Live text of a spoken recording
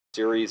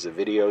series of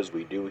videos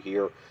we do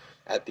here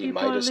at the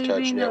People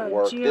MeidasTouch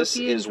Network. This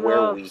is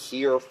where we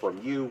hear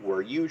from you,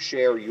 where you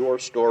share your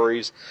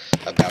stories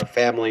about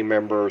family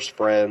members,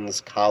 friends,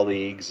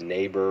 colleagues,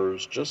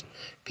 neighbors, just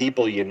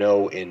people you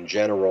know in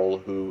general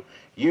who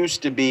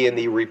used to be in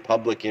the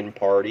Republican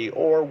Party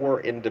or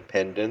were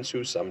independents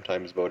who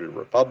sometimes voted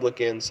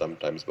Republican,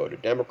 sometimes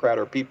voted Democrat,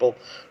 or people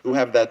who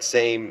have that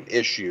same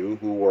issue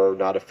who were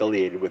not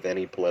affiliated with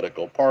any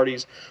political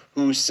parties,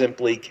 who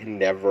simply can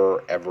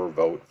never ever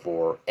vote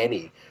for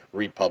any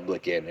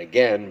Republican,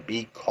 again,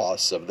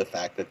 because of the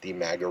fact that the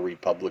MAGA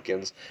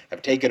Republicans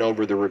have taken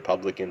over the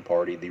Republican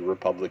Party. The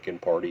Republican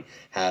Party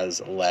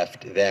has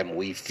left them.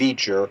 We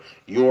feature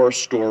your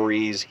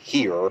stories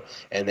here,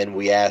 and then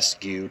we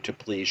ask you to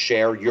please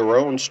share your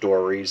own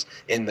stories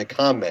in the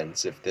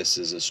comments if this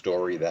is a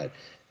story that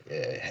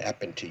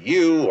happened to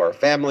you or a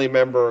family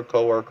member, a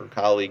coworker,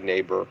 colleague,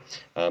 neighbor,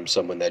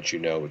 someone that you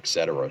know,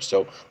 etc.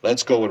 So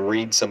let's go and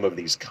read some of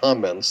these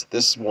comments.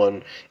 This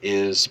one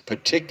is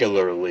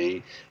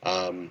particularly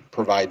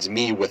provides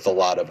me with a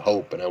lot of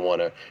hope, and I want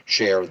to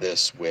share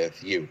this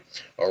with you.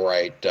 All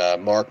right,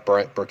 Mark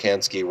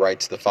Burkansky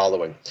writes the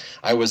following.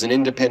 I was an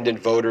independent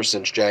voter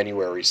since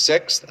January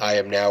 6th. I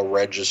am now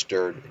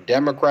registered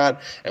Democrat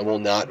and will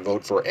not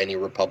vote for any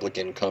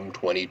Republican come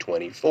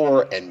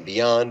 2024 and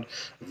beyond.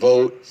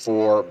 Vote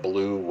for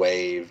blue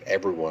wave,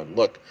 everyone.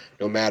 Look,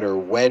 no matter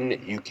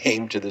when you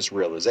came to this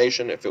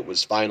realization, if it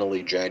was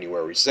finally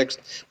January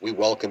 6th, we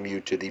welcome you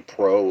to the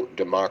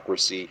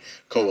pro-democracy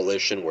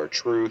coalition where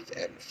truth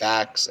and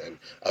facts and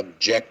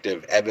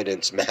objective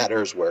evidence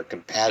matters, where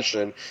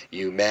compassion,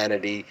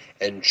 humanity,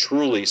 and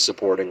truly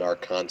supporting our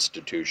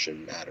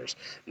Constitution matters.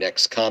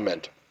 Next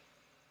comment.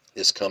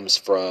 This comes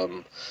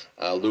from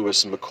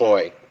Louis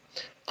McCoy.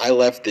 I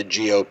left the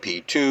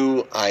GOP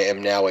too. I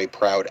am now a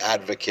proud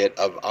advocate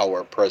of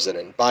our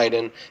President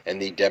Biden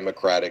and the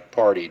Democratic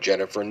Party.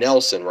 Jennifer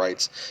Nelson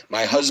writes,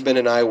 my husband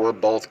and I were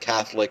both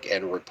Catholic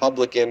and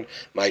Republican.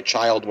 My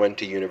child went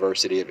to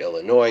University of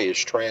Illinois, is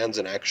trans,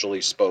 and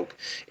actually spoke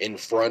in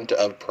front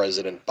of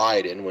President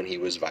Biden when he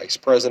was vice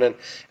president.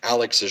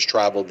 Alex has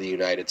traveled the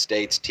United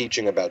States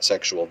teaching about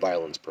sexual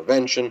violence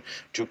prevention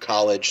to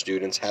college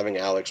students. Having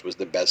Alex was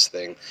the best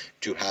thing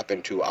to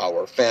happen to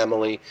our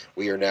family.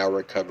 We are now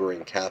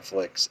recovering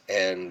Catholics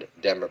and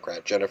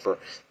Democrat. Jennifer,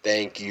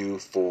 thank you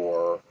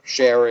for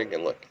sharing.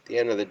 And look, at the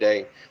end of the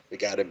day, we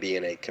got to be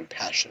in a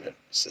compassionate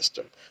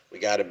system. We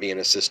got to be in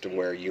a system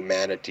where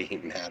humanity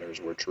matters,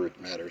 where truth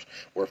matters,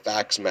 where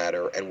facts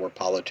matter, and where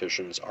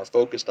politicians are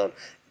focused on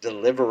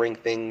delivering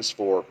things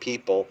for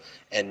people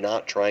and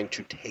not trying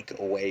to take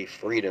away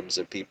freedoms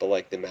of people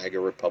like the MAGA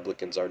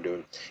Republicans are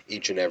doing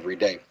each and every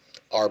day.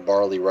 R.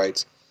 Barley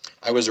writes,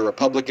 I was a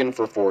Republican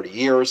for 40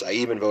 years. I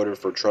even voted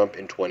for Trump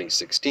in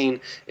 2016.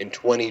 In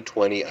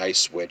 2020, I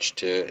switched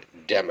to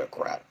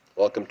Democrat.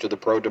 Welcome to the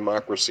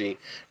Pro-Democracy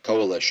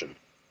Coalition.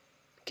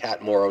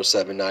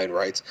 Catmoro79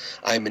 writes,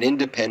 I'm an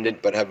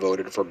independent but have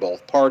voted for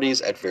both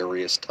parties at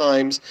various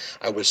times.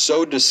 I was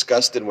so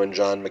disgusted when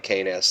John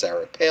McCain asked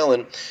Sarah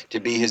Palin to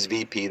be his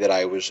VP that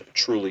I was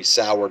truly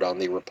soured on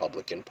the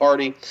Republican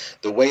Party.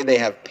 The way they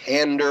have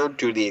pandered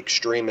to the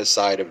extremist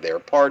side of their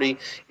party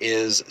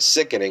is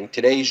sickening.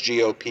 Today's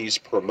GOP's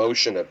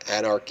promotion of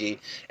anarchy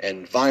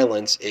and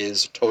violence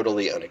is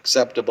totally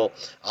unacceptable.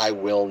 I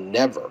will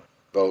never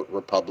vote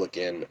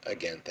Republican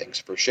again. Thanks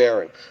for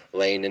sharing.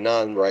 Lane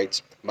Anon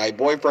writes, my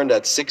boyfriend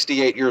at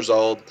 68 years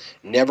old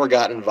never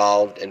got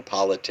involved in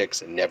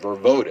politics and never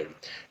voted.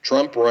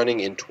 Trump running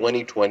in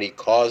 2020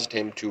 caused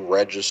him to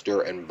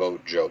register and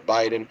vote Joe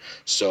Biden.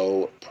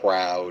 So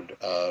proud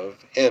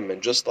of him.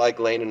 And just like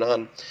Lane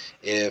Anon,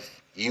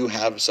 if you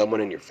have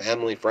someone in your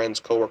family, friends,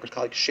 coworkers,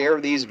 colleagues,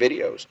 share these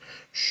videos.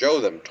 Show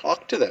them,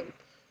 talk to them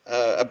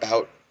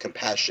about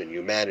compassion,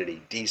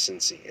 humanity,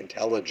 decency,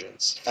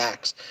 intelligence,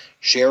 facts.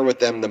 Share with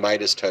them the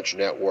MeidasTouch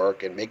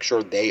Network and make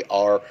sure they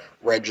are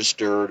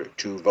registered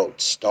to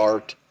vote.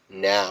 Start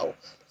now.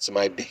 That's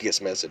my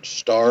biggest message.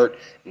 Start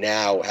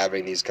now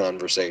having these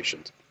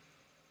conversations.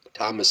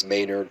 Thomas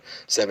Maynard,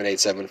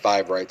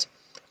 7875, writes,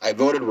 I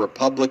voted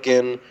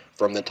Republican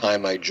from the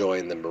time I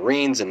joined the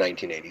Marines in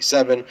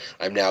 1987.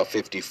 I'm now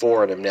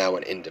 54 and I'm now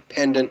an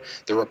independent.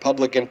 The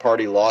Republican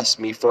Party lost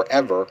me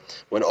forever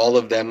when all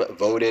of them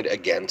voted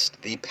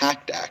against the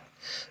PACT Act.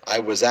 I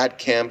was at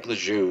Camp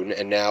Lejeune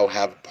and now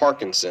have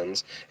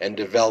Parkinson's and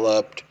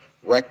developed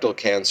rectal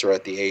cancer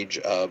at the age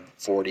of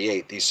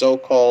 48. The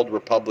so-called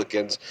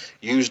Republicans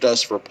used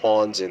us for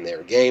pawns in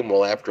their game,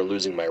 while after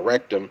losing my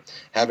rectum,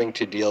 having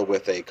to deal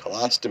with a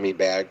colostomy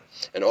bag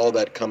and all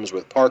that comes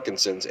with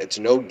Parkinson's, it's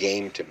no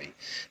game to me.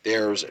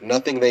 There's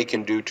nothing they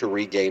can do to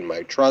regain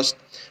my trust.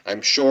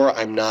 I'm sure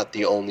I'm not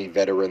the only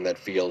veteran that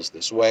feels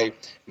this way.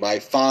 My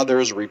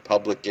father's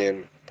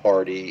Republican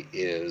Party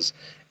is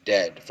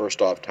dead.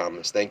 First off,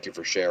 Thomas, thank you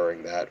for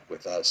sharing that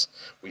with us.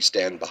 We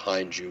stand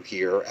behind you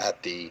here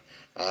at the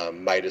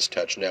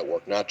MeidasTouch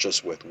Network, not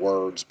just with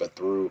words, but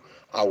through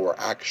our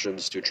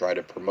actions to try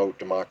to promote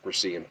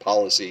democracy and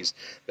policies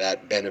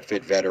that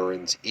benefit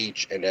veterans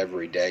each and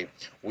every day.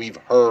 We've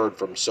heard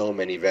from so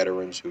many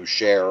veterans who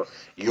share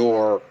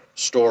your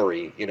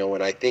story,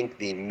 and I think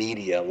the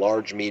media,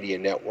 large media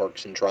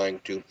networks, in trying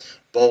to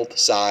both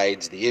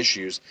sides the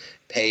issues,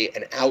 pay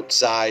an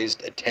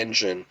outsized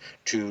attention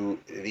to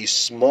the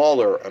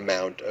smaller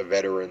amount of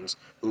veterans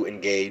who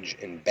engage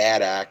in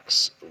bad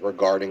acts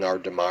regarding our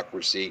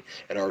democracy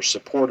and are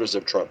supporters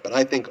of Trump. And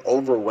I think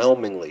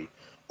overwhelmingly,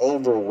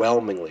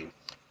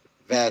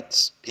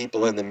 vets,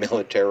 people in the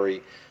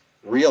military,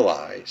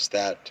 realize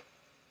that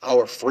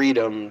our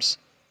freedoms,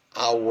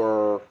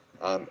 our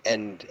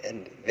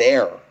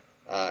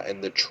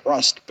and the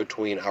trust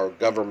between our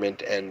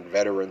government and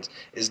veterans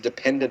is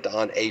dependent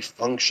on a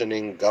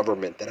functioning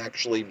government that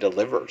actually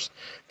delivers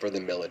for the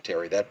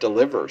military, that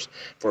delivers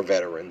for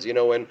veterans.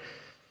 And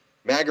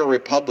MAGA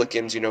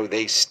Republicans,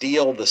 they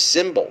steal the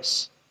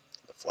symbols,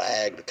 the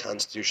flag, the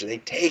Constitution. They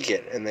take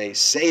it and they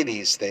say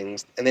these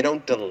things, and they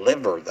don't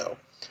deliver, though.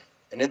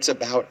 And it's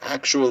about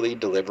actually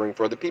delivering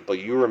for the people.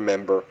 You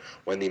remember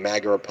when the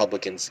MAGA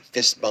Republicans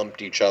fist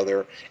bumped each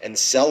other and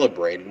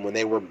celebrated when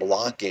they were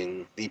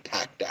blocking the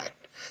PACT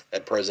Act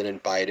that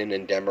President Biden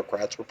and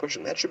Democrats were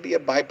pushing. That should be a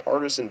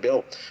bipartisan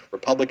bill.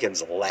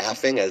 Republicans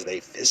laughing as they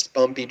fist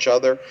bump each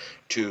other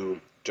to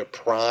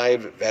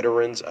deprive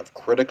veterans of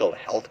critical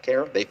health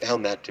care. They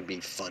found that to be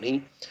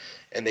funny.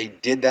 And they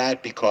did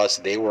that because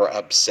they were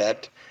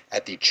upset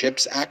at the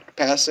CHIPS Act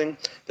passing,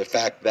 the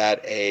fact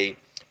that a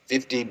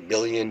 $50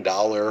 billion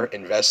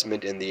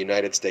investment in the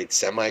United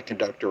States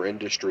semiconductor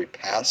industry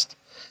passed.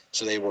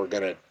 So they were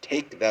going to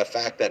take the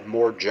fact that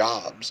more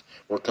jobs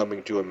were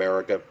coming to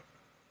America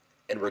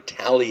and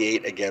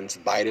retaliate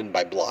against Biden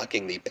by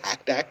blocking the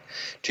PACT Act.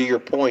 To your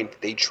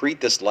point, they treat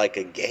this like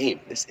a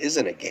game. This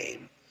isn't a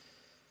game.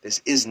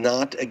 This is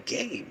not a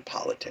game,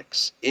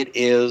 politics. It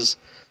is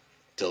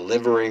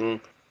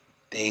delivering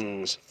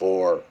things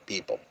for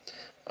people.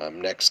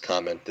 Next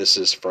comment. This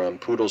is from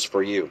Poodles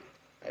for You.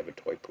 I have a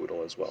toy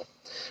poodle as well.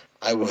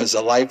 I was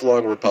a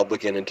lifelong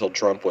Republican until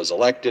Trump was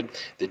elected.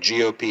 The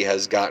GOP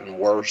has gotten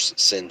worse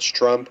since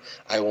Trump.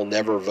 I will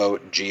never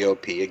vote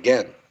GOP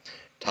again.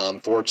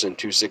 Tom Fortson,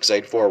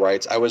 2684,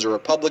 writes, I was a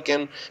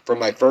Republican from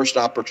my first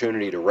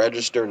opportunity to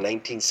register in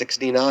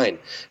 1969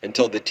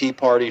 until the Tea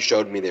Party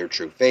showed me their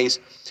true face.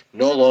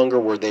 No longer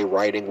were they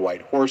riding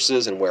white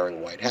horses and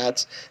wearing white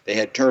hats. They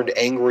had turned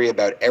angry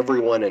about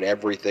everyone and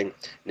everything.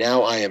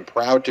 Now I am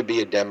proud to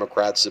be a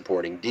Democrat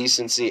supporting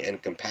decency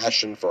and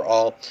compassion for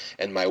all,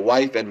 and my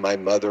wife and my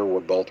mother were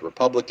both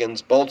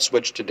Republicans. Both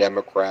switched to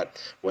Democrat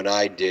when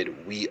I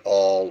did. We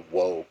all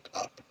woke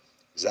up.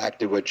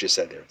 Exactly what you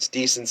said there. It's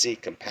decency,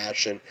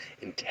 compassion,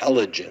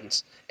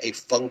 intelligence, a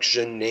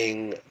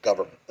functioning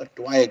government. Look,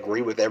 do I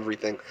agree with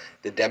everything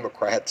the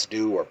Democrats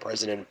do or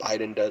President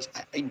Biden does?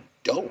 I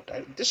don't.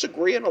 I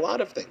disagree on a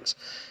lot of things.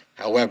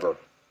 However,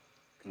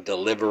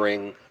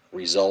 delivering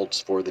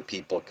results for the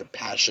people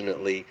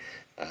compassionately,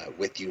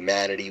 with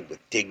humanity, with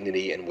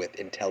dignity, and with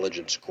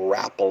intelligence,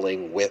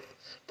 grappling with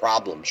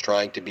problems,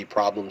 trying to be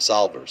problem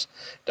solvers.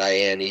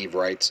 Diane Eve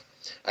writes,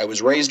 I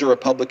was raised a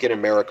Republican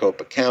in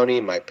Maricopa County.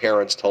 My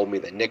parents told me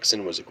that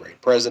Nixon was a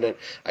great president.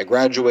 I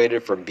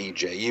graduated from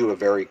BJU, a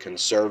very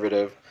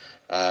conservative,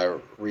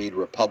 Reed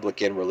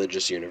Republican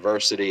religious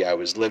university. I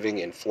was living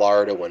in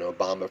Florida when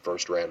Obama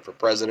first ran for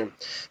president.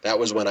 That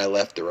was when I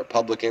left the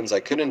Republicans.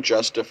 I couldn't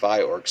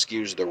justify or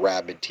excuse the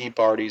rabid Tea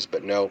Parties,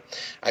 but no,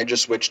 I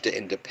just switched to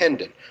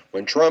independent.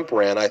 When Trump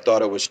ran, I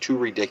thought it was too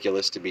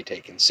ridiculous to be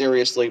taken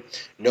seriously.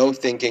 No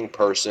thinking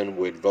person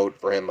would vote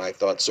for him. I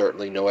thought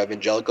certainly no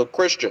evangelical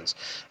Christians.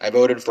 I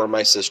voted for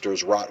my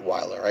sister's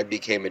Rottweiler. I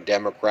became a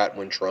Democrat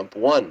when Trump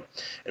won.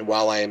 And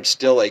while I am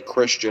still a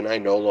Christian, I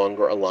no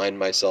longer align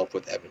myself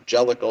with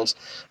evangelicals.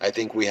 I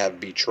think we have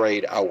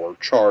betrayed our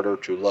charter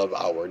to love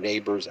our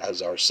neighbors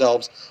as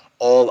ourselves,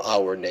 all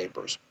our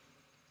neighbors.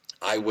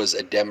 I was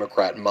a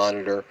Democrat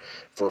monitor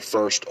for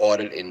First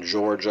Audit in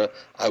Georgia.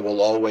 I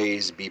will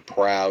always be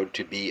proud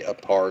to be a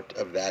part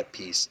of that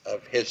piece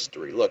of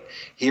history. Look,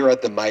 here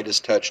at the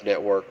MeidasTouch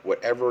Network,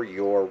 whatever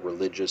your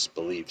religious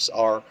beliefs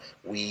are,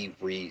 we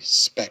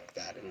respect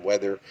that. And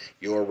whether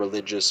your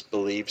religious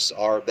beliefs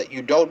are that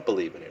you don't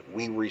believe in it,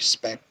 we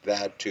respect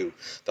that too.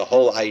 The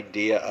whole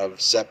idea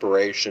of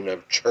separation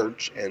of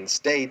church and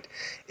state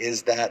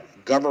is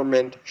that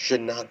government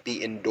should not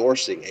be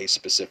endorsing a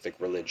specific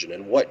religion.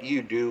 And what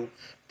you do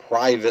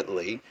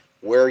privately,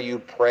 where you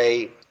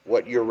pray,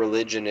 what your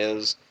religion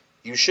is,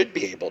 you should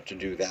be able to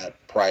do that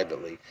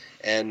privately.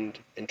 And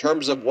in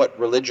terms of what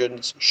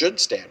religions should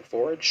stand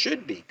for, it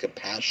should be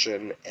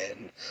compassion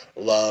and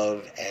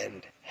love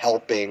and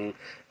helping.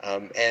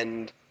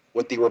 And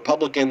what the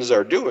Republicans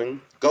are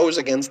doing goes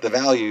against the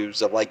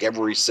values of like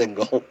every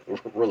single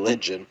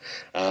religion.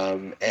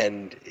 And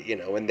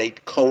they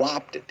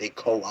co-opt it. They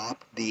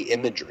co-opt the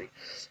imagery.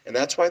 And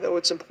that's why, though,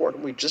 it's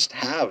important we just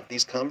have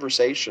these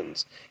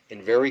conversations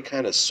in very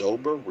kind of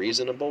sober,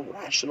 reasonable,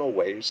 rational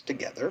ways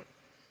together,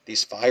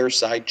 these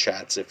fireside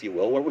chats, if you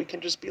will, where we can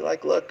just be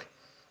like, look,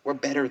 We're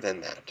better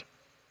than that.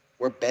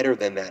 We're better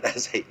than that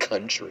as a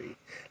country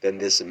than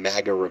this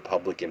MAGA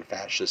Republican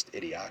fascist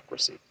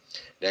idiocracy.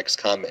 Next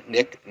comment,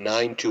 Nick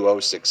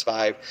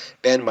 92065.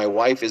 Ben, my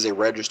wife is a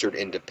registered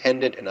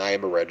independent and I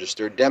am a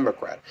registered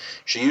Democrat.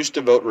 She used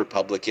to vote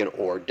Republican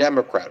or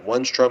Democrat.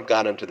 Once Trump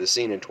got onto the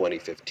scene in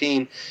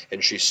 2015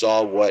 and she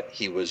saw what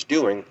he was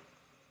doing,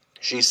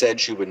 she said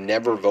she would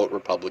never vote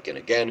Republican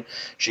again.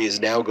 She is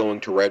now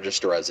going to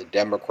register as a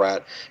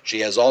Democrat.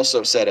 She has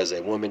also said as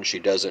a woman she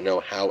doesn't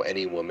know how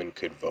any woman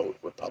could vote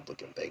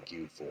Republican. Thank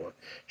you for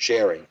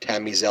sharing.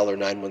 Tammy Zeller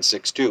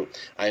 9162.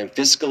 I am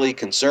fiscally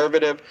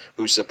conservative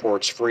who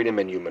supports freedom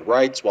and human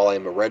rights. While I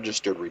am a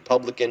registered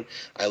Republican,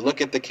 I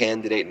look at the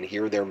candidate and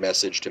hear their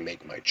message to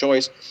make my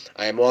choice.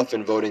 I am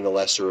often voting the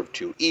lesser of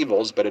two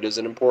evils, but it is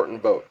an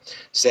important vote.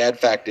 Sad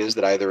fact is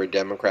that either a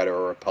Democrat or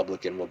a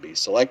Republican will be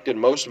selected.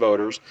 Most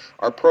voters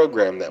are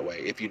programmed that way.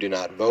 If you do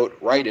not vote,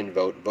 write and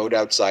vote. Vote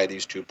outside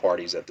these two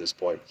parties at this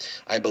point.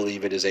 I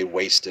believe it is a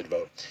wasted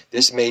vote.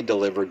 This may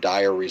deliver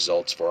dire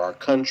results for our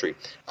country.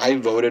 I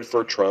voted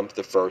for Trump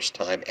the first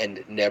time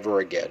and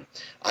never again.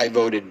 I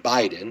voted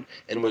Biden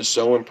and was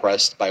so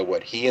impressed by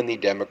what he and the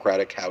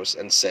Democratic House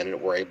and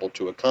Senate were able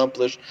to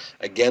accomplish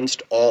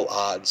against all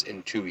odds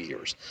in 2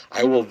 years.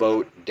 I will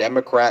vote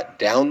Democrat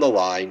down the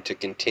line to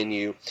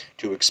continue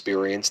to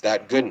experience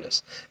that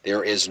goodness.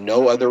 There is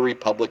no other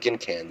Republican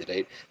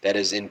candidate that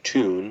is in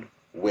tune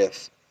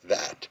with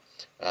that.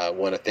 I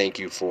want to thank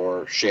you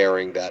for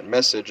sharing that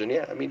message. And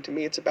yeah, I mean, to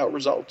me, it's about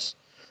results.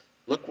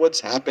 Look what's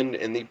happened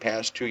in the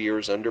past 2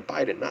 years under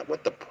Biden, not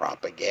what the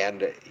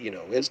propaganda,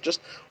 is,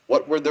 just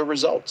what were the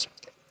results.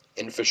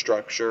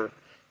 Infrastructure,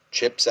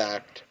 CHIPS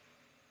Act,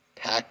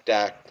 PACT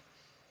Act,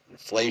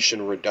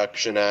 Inflation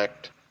Reduction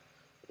Act,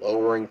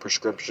 lowering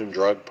prescription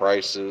drug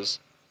prices.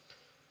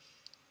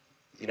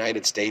 The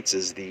United States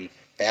is the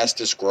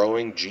fastest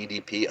growing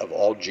GDP of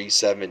all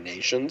G7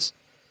 nations.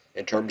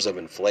 In terms of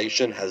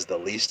inflation, has the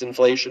least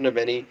inflation of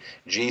any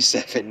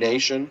G7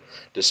 nation,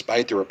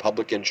 despite the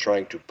Republicans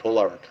trying to pull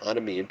our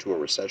economy into a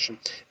recession.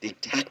 The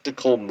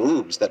tactical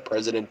moves that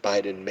President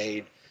Biden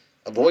made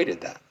avoided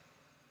that.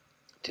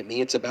 To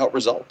me, it's about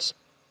results.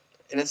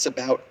 And it's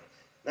about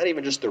not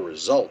even just the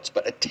results,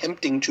 but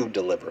attempting to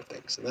deliver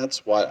things. And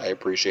that's what I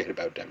appreciate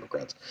about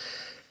Democrats.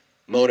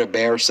 Mona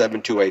Bear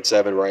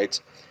 7287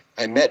 writes,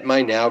 I met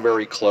my now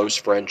very close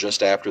friend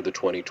just after the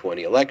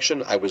 2020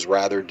 election. I was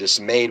rather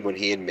dismayed when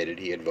he admitted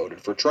he had voted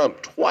for Trump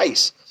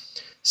twice.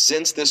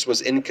 Since this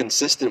was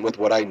inconsistent with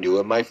what I knew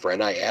of my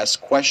friend, I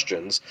asked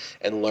questions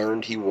and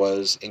learned he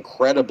was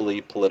incredibly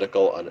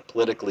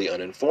politically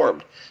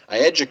uninformed. I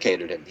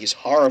educated him. He's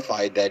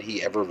horrified that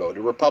he ever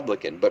voted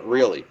Republican, but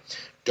really,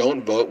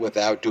 don't vote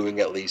without doing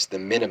at least the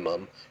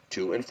minimum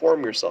to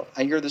inform yourself.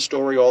 I hear the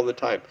story all the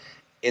time.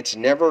 It's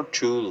never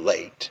too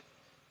late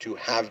to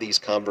have these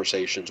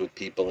conversations with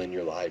people in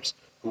your lives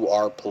who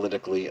are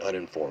politically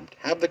uninformed.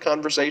 Have the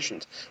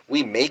conversations.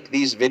 We make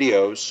these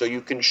videos so you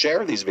can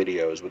share these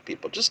videos with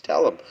people. Just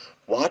tell them.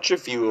 Watch a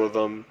few of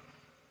them.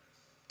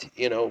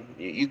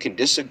 You can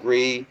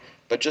disagree,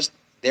 but just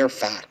they're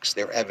facts,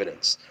 they're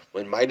evidence.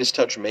 When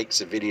MeidasTouch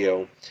makes a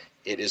video,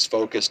 it is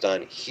focused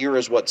on here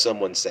is what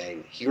someone's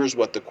saying, here's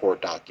what the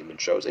court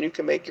document shows, and you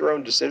can make your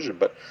own decision,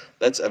 but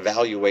let's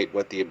evaluate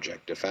what the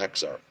objective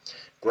facts are.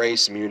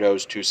 Grace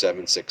Munoz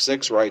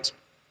 2766 writes,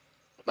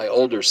 my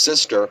older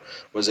sister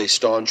was a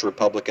staunch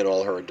Republican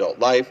all her adult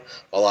life,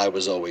 while I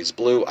was always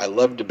blue. I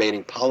loved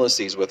debating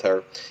policies with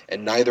her,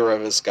 and neither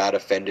of us got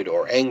offended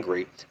or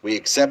angry. We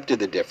accepted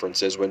the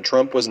differences. When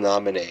Trump was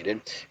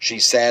nominated, she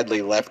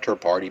sadly left her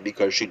party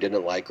because she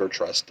didn't like or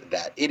trust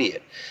that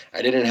idiot.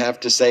 I didn't have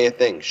to say a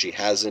thing. She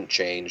hasn't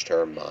changed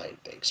her mind.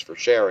 Thanks for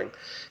sharing.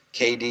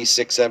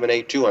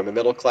 KD6782, I'm a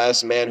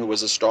middle-class man who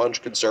was a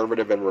staunch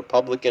conservative and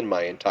Republican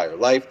my entire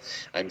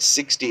life. I'm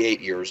 68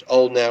 years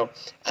old now.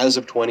 As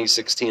of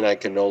 2016, I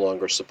can no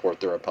longer support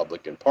the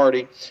Republican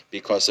Party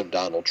because of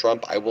Donald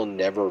Trump. I will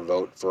never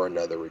vote for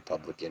another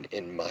Republican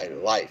in my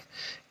life.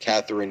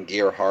 Catherine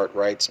Gearhart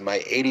writes, my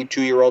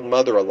 82-year-old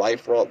mother, a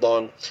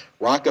lifelong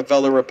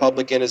Rockefeller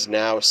Republican, is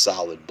now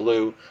solid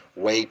blue.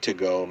 Way to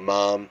go,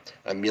 Mom.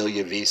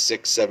 Amelia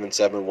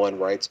V6771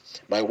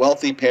 writes, my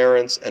wealthy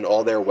parents and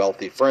all their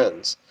wealthy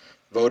friends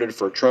voted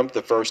for Trump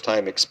the first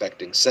time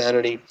expecting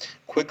sanity,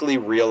 quickly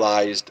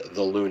realized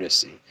the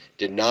lunacy,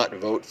 did not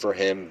vote for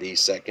him the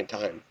second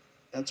time.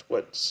 That's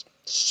what's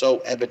so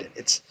evident.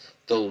 It's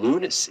the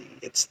lunacy.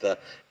 It's the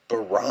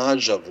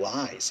barrage of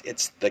lies.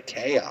 It's the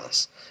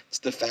chaos. It's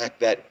the fact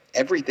that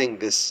everything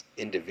this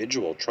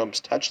individual, Trump's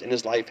touched in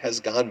his life,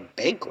 has gone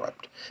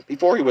bankrupt.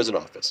 Before he was in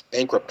office,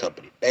 bankrupt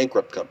company,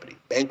 bankrupt company,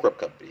 bankrupt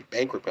company,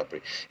 bankrupt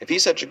company. If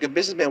he's such a good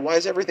businessman, why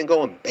is everything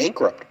going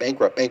bankrupt,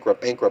 bankrupt,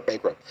 bankrupt, bankrupt,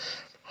 bankrupt?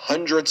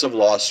 Hundreds of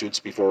lawsuits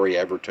before he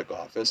ever took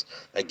office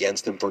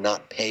against him for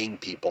not paying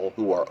people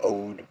who are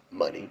owed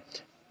money.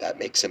 That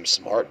makes him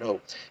smart?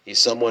 No. He's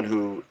someone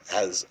who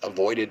has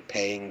avoided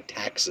paying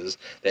taxes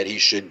that he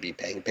should be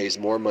paying. Pays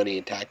more money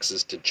in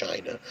taxes to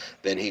China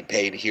than he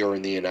paid here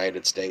in the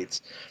United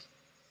States.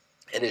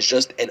 And is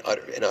just an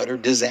utter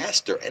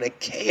disaster and a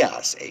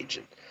chaos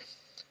agent.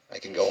 I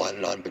can go on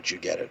and on, but you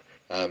get it.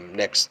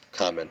 Next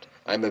comment.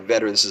 I'm a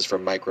veteran. This is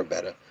from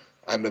Microbeta.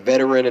 I'm a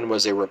veteran and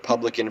was a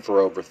Republican for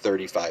over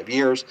 35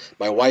 years.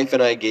 My wife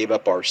and I gave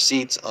up our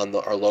seats on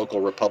our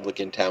local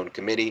Republican town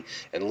committee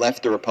and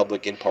left the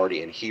Republican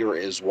Party, and here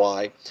is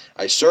why.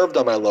 I served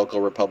on my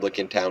local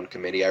Republican town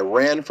committee. I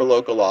ran for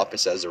local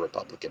office as a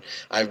Republican.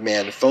 I've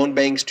manned phone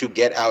banks to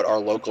get out our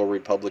local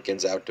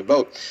Republicans out to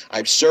vote.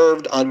 I've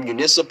served on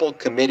municipal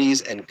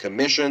committees and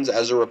commissions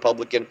as a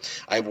Republican.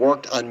 I've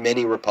worked on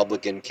many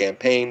Republican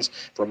campaigns,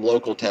 from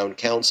local town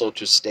council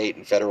to state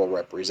and federal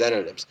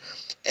representatives.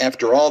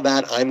 After all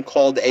that, I'm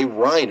called a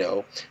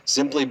rhino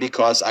simply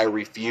because I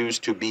refuse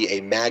to be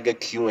a MAGA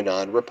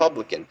QAnon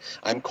Republican.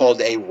 I'm called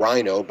a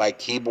rhino by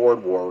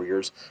keyboard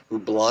warriors who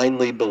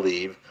blindly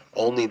believe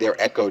only their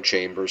echo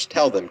chambers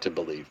tell them to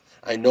believe.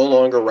 I no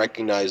longer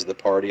recognize the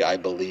party I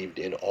believed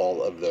in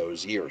all of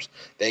those years.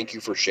 Thank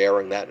you for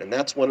sharing that, and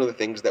that's one of the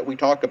things that we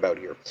talk about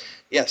here.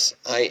 Yes,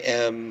 I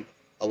am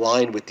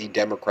aligned with the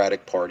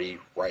Democratic Party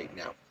right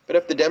now. But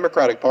if the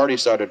Democratic Party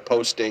started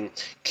posting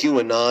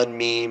QAnon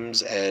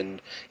memes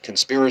and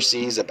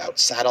conspiracies about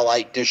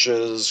satellite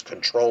dishes,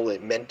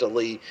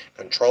 mentally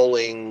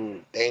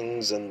controlling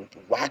things and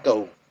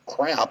wacko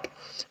crap,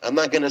 I'm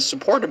not going to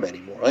support him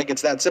anymore. Like,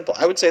 it's that simple.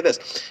 I would say this.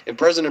 If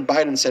President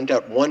Biden sent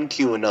out one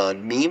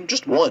QAnon meme,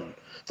 just one,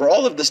 for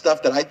all of the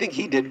stuff that I think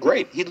he did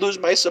great, he'd lose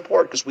my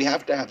support because we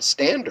have to have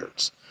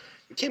standards.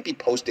 You can't be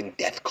posting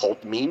death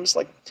cult memes.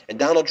 And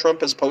Donald Trump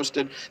has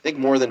posted, I think,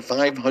 more than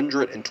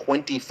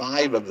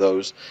 525 of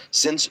those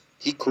since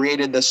he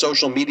created the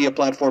social media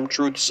platform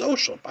Truth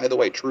Social. By the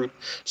way, Truth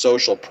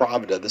Social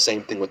Pravda, the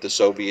same thing what the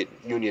Soviet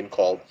Union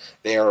called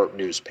their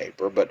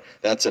newspaper, but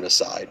that's an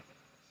aside.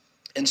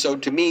 And so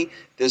to me,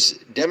 this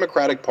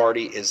Democratic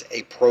Party is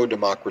a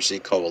pro-democracy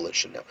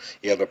coalition now.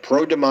 You have a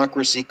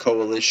pro-democracy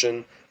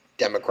coalition,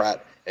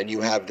 Democrat, and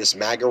you have this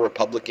MAGA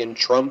Republican,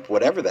 Trump,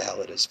 whatever the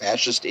hell it is,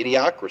 fascist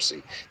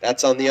idiocracy.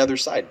 That's on the other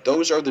side.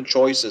 Those are the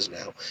choices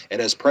now.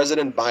 And as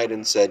President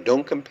Biden said,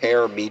 don't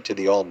compare me to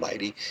the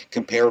almighty,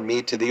 compare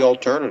me to the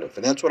alternative.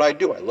 And that's what I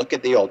do. I look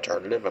at the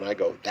alternative and I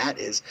go, that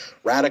is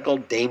radical,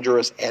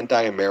 dangerous,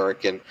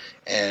 anti-American,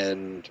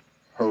 and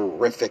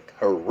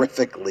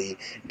horrifically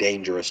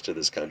dangerous to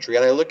this country.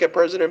 And I look at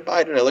President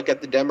Biden, I look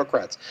at the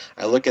Democrats,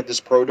 I look at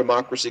this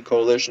pro-democracy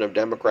coalition of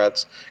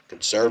Democrats,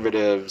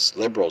 conservatives,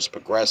 liberals,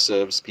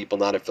 progressives, people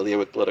not affiliated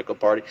with political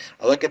party.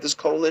 I look at this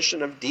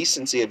coalition of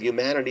decency, of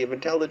humanity, of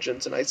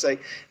intelligence, and I say,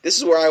 this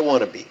is where I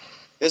want to be.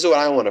 This is what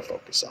I want to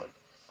focus on.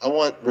 I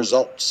want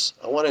results.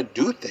 I want to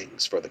do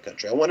things for the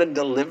country. I want to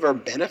deliver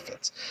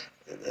benefits.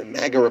 The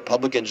MAGA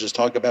Republicans just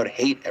talk about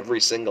hate every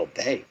single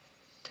day.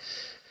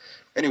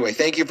 Anyway,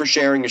 thank you for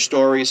sharing your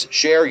stories.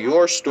 Share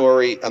your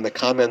story on the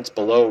comments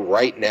below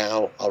right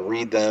now. I'll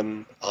read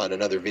them on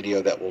another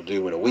video that we'll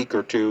do in a week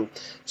or two.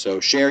 So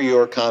share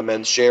your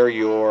comments, share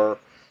your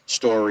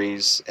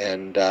stories,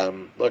 and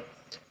look,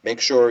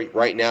 make sure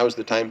right now is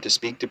the time to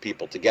speak to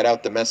people, to get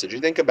out the message. You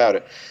think about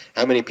it,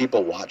 how many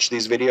people watch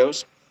these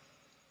videos?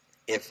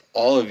 If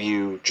all of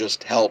you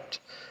just helped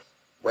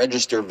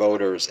register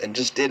voters and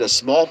just did a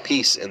small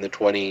piece in the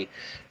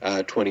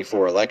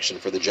 2024 election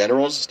for the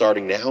generals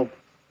starting now,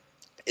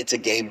 it's a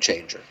game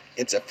changer.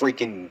 It's a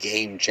freaking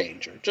game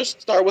changer. Just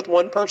start with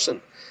one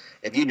person.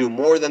 If you do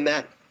more than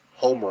that,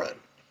 home run.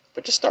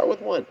 But just start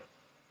with one.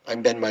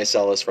 I'm Ben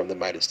Meiselas from the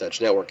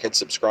MeidasTouch Network. Hit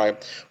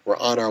subscribe. We're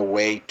on our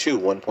way to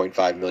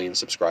 1.5 million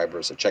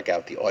subscribers. So check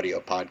out the audio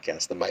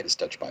podcast, the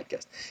MeidasTouch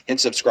podcast. Hit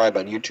subscribe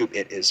on YouTube.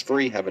 It is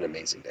free. Have an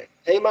amazing day.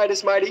 Hey,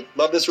 Midas Mighty.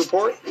 Love this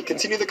report?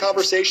 Continue the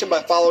conversation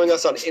by following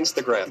us on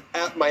Instagram,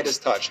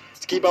 @MeidasTouch,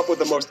 to keep up with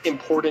the most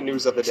important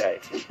news of the day.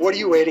 What are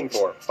you waiting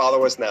for?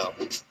 Follow us now.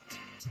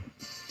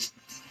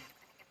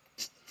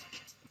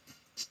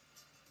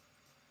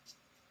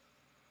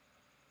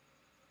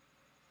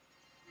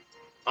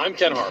 I'm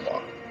Ken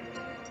Harbaugh.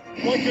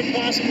 What could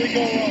possibly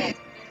go wrong?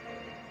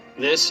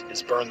 This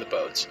is Burn the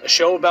Boats, a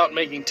show about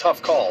making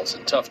tough calls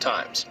in tough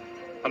times.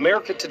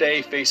 America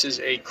today faces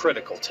a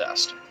critical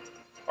test.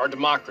 Our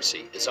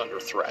democracy is under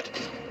threat.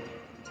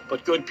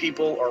 But good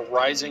people are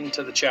rising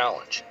to the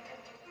challenge.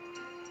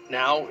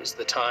 Now is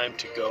the time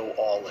to go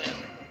all in.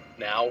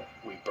 Now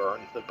we burn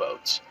the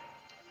boats.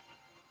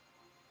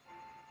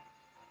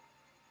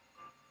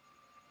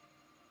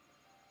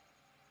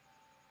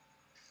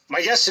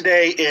 My guest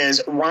today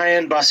is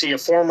Ryan Bussey, a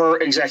former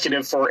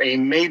executive for a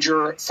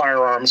major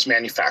firearms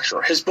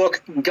manufacturer. His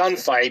book,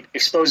 Gunfight,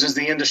 exposes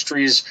the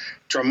industry's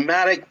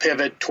dramatic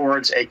pivot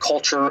towards a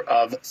culture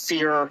of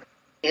fear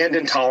and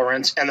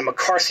intolerance and the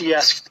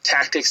McCarthy-esque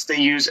tactics they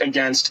use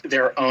against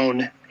their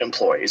own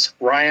employees.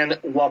 Ryan,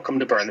 welcome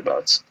to Burn the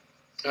Boats.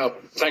 Oh,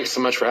 thanks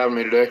so much for having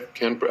me today,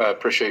 Ken.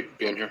 Appreciate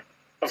being here.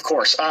 Of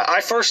course. I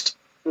first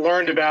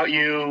learned about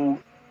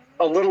you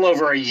a little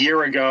over a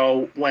year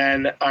ago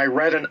when I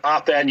read an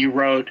op-ed you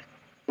wrote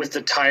with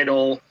the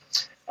title,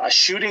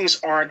 "Shootings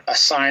Aren't a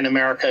Sign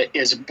America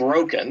is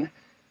Broken.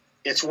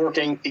 It's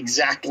Working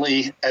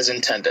Exactly as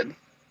Intended."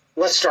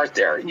 Let's start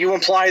there. You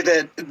imply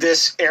that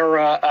this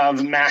era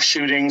of mass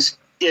shootings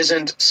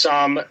isn't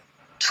some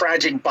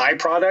tragic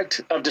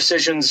byproduct of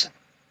decisions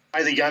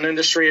by the gun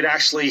industry. It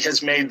actually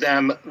has made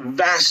them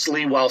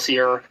vastly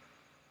wealthier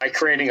by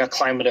creating a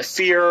climate of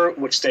fear,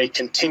 which they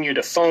continue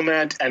to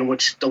foment and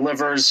which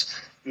delivers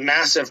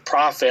massive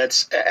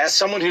profits. As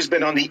someone who's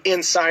been on the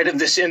inside of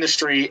this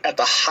industry at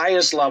the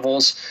highest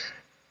levels,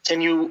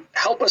 can you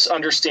help us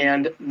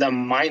understand the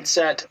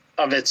mindset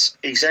of its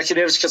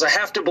executives? Because I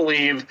have to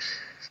believe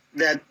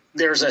that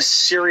there's a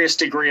serious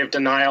degree of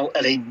denial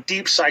at a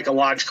deep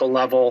psychological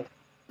level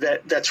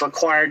that's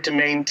required to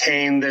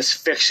maintain this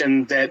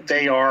fiction that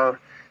they are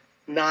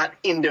not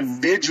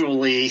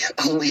individually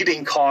a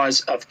leading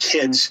cause of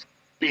kids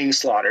being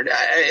slaughtered.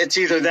 It's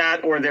either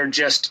that or they're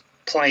just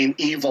plain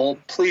evil.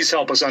 Please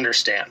help us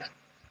understand.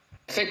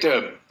 I think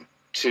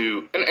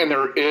and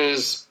there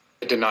is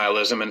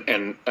denialism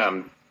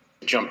and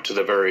jump to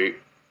the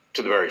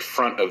very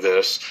front of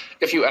this.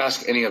 If you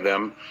ask any of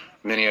them,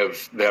 many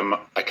of them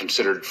I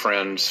considered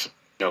friends,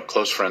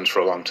 close friends for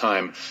a long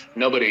time.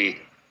 Nobody,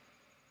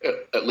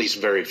 at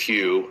least very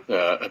few,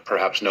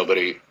 perhaps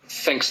nobody,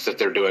 thinks that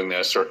they're doing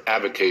this or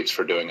advocates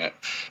for doing it.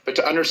 But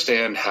to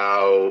understand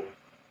how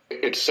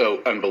it's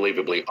so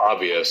unbelievably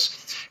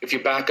obvious, if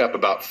you back up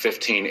about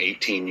 15,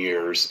 18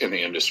 years in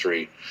the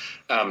industry,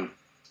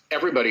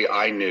 everybody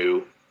I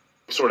knew,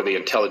 sort of the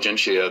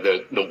intelligentsia,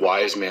 the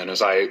wise men,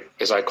 as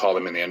I call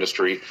them in the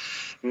industry,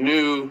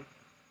 knew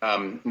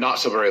not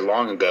so very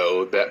long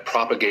ago that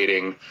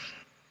propagating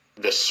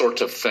the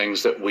sorts of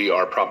things that we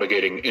are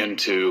propagating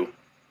into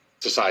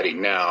society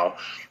now,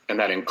 and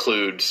that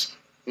includes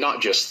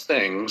not just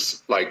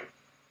things like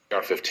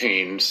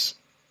AR-15s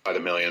by the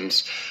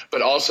millions,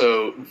 but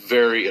also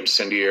very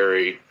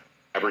incendiary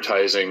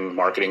advertising,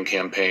 marketing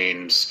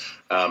campaigns,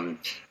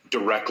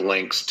 direct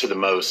links to the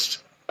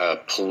most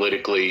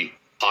politically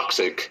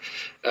toxic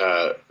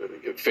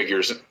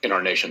figures in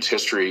our nation's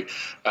history.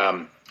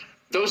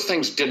 Those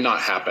things did not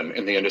happen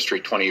in the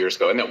industry 20 years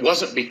ago. And it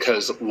wasn't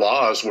because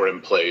laws were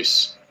in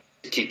place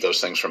to keep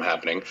those things from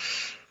happening.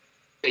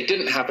 They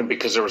didn't happen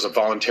because there was a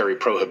voluntary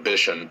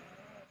prohibition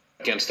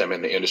against them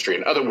in the industry.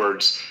 In other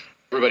words,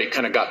 everybody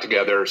kind of got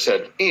together,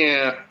 said,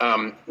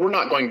 we're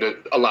not going to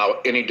allow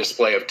any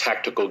display of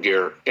tactical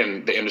gear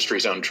in the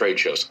industry's own trade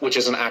shows, which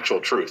is an actual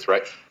truth,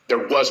 right?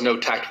 There was no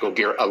tactical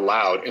gear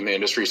allowed in the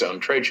industry's own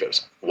trade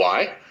shows.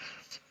 Why?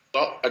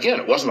 Well, again,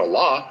 it wasn't a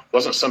law. It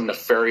wasn't some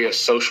nefarious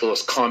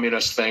socialist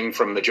communist thing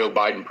from the Joe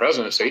Biden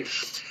presidency.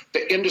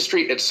 The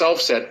industry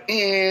itself said,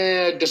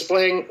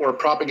 displaying or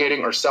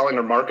propagating or selling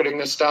or marketing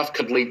this stuff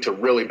could lead to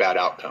really bad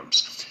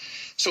outcomes.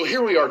 So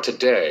here we are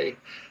today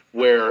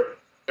where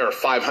there are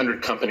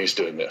 500 companies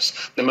doing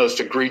this. The most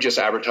egregious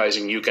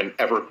advertising you can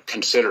ever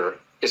consider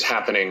is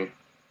happening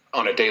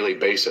on a daily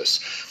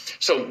basis.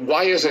 So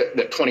why is it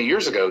that 20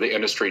 years ago the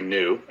industry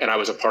knew, and I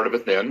was a part of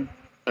it then,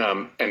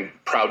 and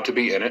proud to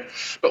be in it,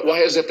 but why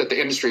is it that the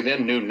industry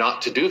then knew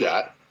not to do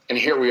that? And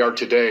here we are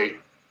today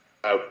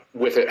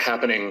with it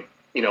happening,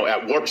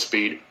 at warp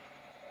speed.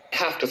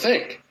 Have to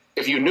think,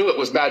 if you knew it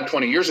was bad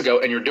 20 years ago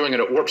and you're doing it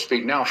at warp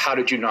speed now, how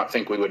did you not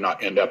think we would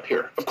not end up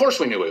here? Of course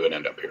we knew we would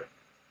end up here.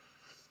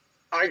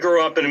 I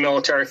grew up in a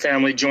military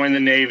family, joined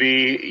the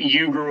Navy.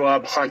 You grew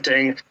up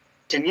hunting.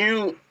 Can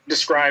you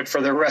describe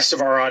for the rest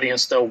of our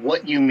audience, though,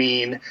 what you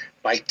mean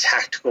by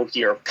tactical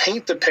gear?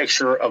 Paint the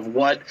picture of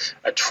what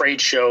a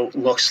trade show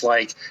looks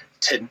like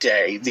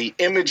today. The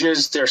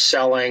images they're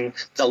selling,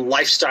 the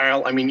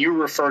lifestyle. I mean, you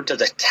refer to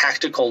the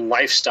tactical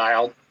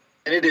lifestyle,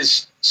 and it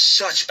is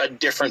such a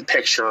different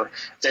picture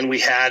than we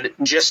had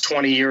just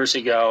 20 years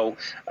ago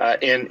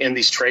in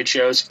these trade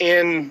shows,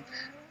 in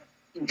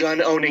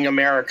gun-owning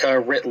America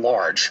writ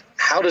large.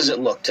 How does it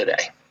look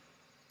today?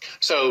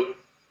 So,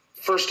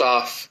 first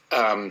off,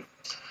 the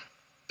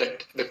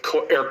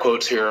air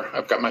quotes here,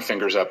 I've got my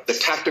fingers up, the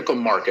tactical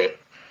market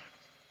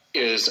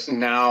is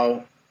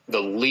now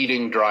the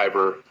leading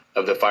driver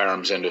of the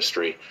firearms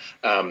industry.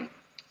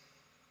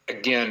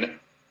 Again,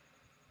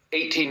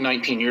 18,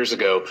 19 years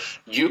ago,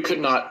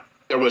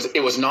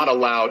 it was not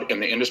allowed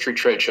in the industry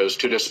trade shows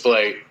to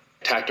display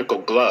tactical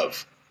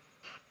glove,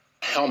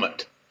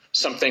 helmet,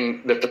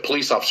 something that the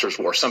police officers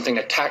wore, something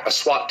a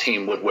SWAT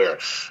team would wear,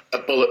 a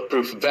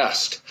bulletproof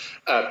vest,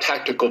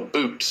 tactical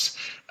boots,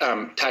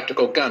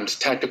 tactical guns,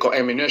 tactical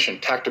ammunition,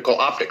 tactical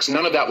optics.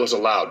 None of that was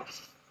allowed.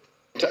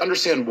 To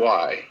understand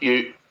why,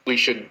 we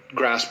should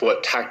grasp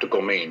what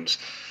tactical means.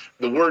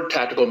 The word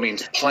tactical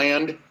means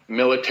planned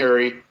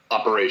military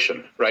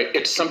operation, right?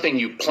 It's something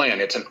you plan.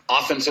 It's an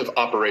offensive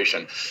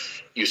operation.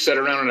 You sit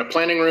around in a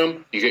planning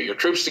room, you get your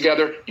troops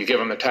together, you give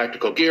them the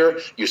tactical gear,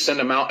 you send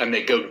them out, and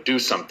they go do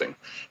something.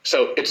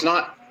 So it's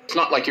not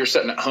like you're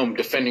sitting at home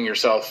defending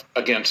yourself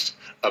against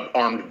an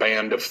armed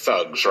band of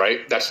thugs,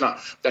 right? That's not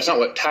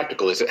what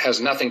tactical is. It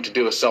has nothing to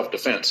do with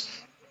self-defense.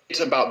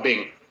 It's about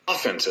being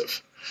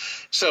offensive.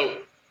 So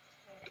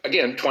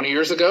again, 20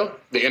 years ago,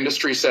 the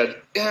industry said,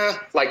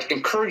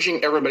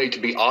 encouraging everybody to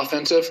be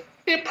offensive,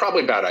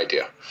 probably a bad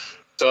idea.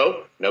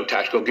 So no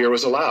tactical gear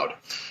was allowed.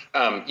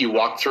 You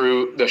walk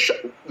through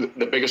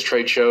the biggest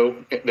trade show,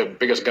 the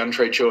biggest gun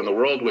trade show in the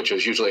world, which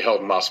is usually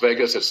held in Las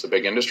Vegas. It's the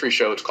big industry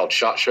show. It's called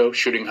SHOT Show,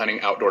 Shooting,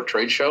 Hunting, Outdoor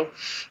Trade Show.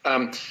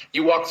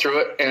 You walk through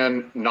it,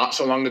 and not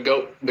so long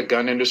ago, the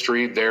gun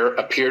industry there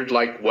appeared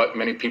like what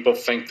many people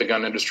think the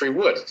gun industry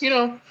would. You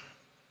know,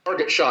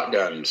 target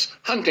shotguns,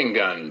 hunting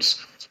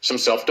guns, some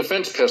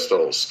self-defense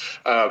pistols,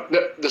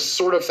 the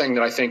sort of thing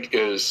that I think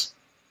is,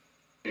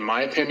 in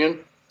my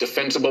opinion,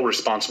 defensible,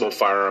 responsible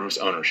firearms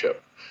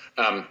ownership.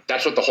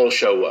 That's what the whole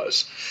show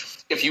was.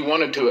 If you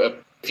wanted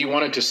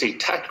to see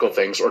tactical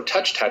things or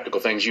touch tactical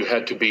things, you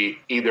had to be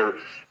either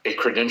a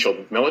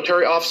credentialed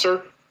military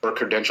officer or a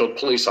credentialed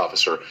police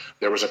officer.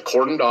 There was a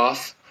curtained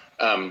off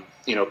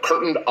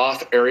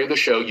area of the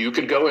show. You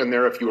could go in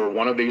there if you were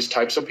one of these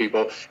types of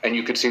people, and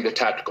you could see the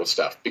tactical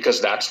stuff, because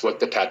that's what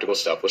the tactical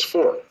stuff was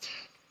for.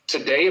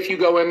 Today, if you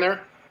go in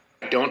there,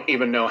 I don't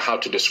even know how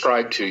to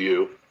describe to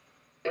you.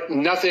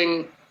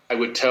 Nothing I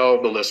would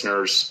tell the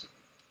listeners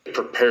to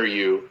prepare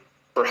you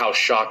for how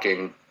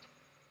shocking,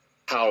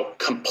 how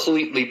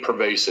completely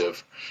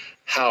pervasive,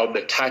 how the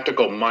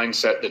tactical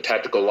mindset, the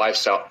tactical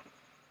lifestyle.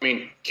 I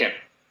mean,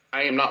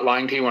 I am not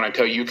lying to you when I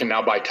tell you can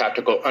now buy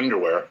tactical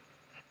underwear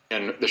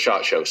in the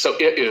SHOT Show. So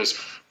it is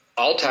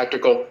all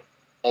tactical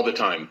all the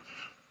time.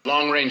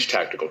 Long-range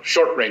tactical,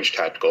 short-range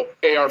tactical,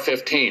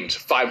 AR-15s,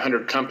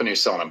 500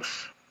 companies selling them.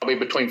 Probably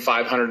between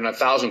 500 and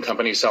 1,000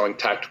 companies selling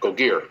tactical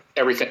gear.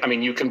 Everything. I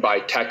mean, you can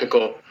buy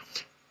tactical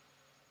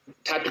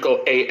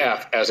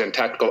AF, as in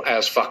tactical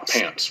as fuck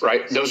pants,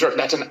 right?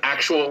 That's an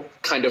actual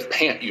kind of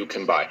pant you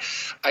can buy.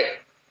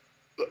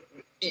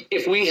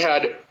 If we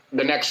had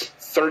the next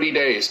 30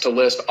 days to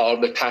list all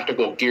of the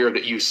tactical gear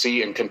that you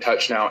see and can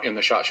touch now in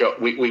the SHOT Show,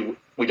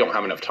 we don't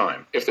have enough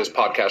time. If this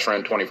podcast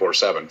ran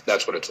 24/7,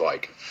 that's what it's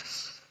like.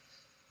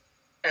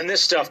 And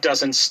this stuff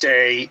doesn't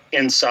stay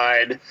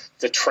inside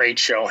the trade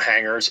show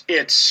hangars.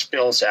 It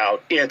spills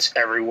out. It's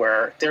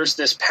everywhere. There's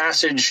this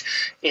passage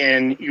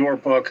in your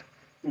book,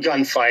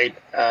 Gunfight.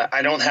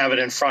 I don't have it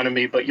in front of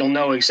me, but you'll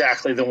know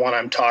exactly the one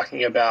I'm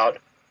talking about,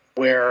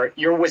 where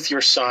you're with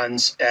your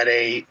sons at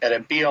a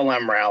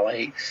BLM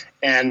rally.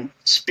 And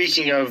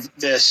speaking of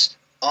this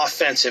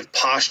offensive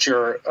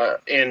posture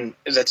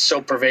that's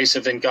so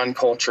pervasive in gun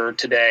culture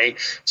today,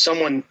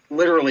 someone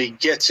literally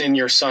gets in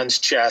your son's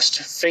chest,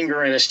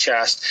 finger in his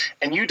chest,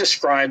 and you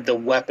describe the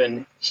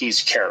weapon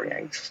he's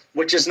carrying,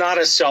 which is not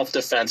a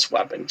self-defense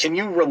weapon. Can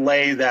you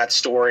relay that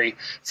story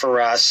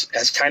for us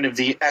as kind of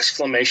the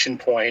exclamation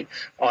point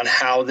on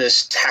how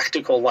this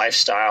tactical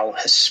lifestyle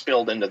has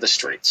spilled into the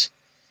streets?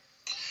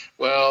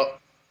 Well,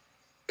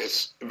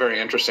 it's very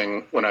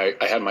interesting. When I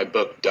had my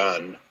book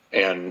done,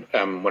 and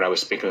when I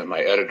was speaking with my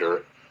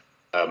editor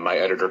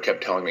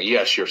kept telling me,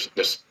 yes,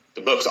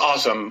 the book's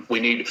awesome. We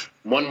need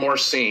one more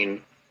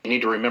scene. You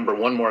need to remember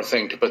one more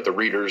thing to put the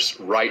readers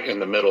right in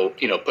the middle,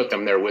 put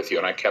them there with you.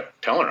 And I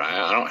kept telling her,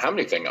 I don't have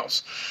anything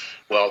else.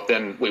 Well,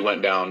 then we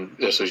went down.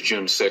 This was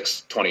June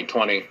 6,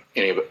 2020.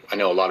 I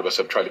know a lot of us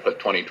have tried to put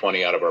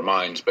 2020 out of our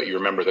minds, but you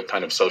remember the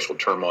kind of social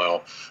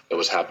turmoil that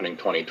was happening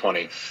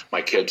 2020.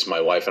 My kids,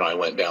 my wife, and I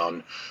went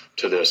down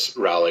to this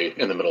rally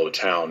in the middle of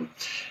town.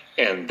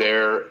 And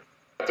there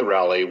at the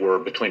rally were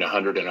between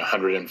 100 and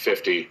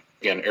 150,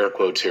 again, air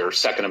quotes here,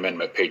 Second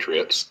Amendment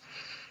patriots.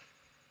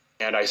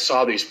 And I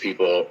saw these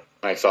people,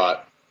 and I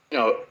thought,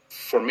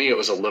 for me, it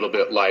was a little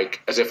bit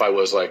like as if I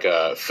was like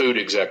a food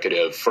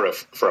executive for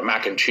a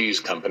mac and cheese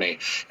company.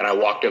 And I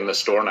walked in the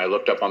store and I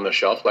looked up on the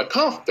shelf like,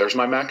 oh, there's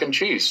my mac and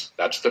cheese.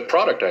 That's the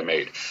product I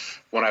made.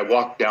 When I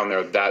walked down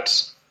there,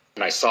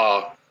 and I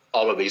saw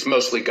all of these,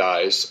 mostly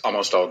guys,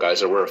 almost all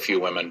guys. There were a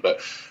few women,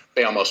 but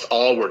they almost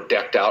all were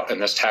decked out in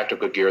this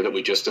tactical gear that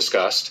we just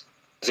discussed,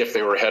 as if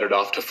they were headed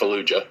off to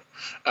Fallujah.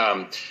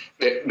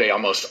 They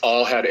almost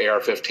all had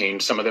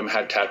AR-15s. Some of them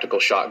had tactical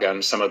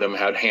shotguns. Some of them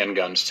had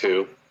handguns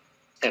too.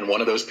 And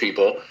one of those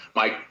people,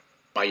 my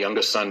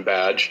youngest son,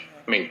 Badge,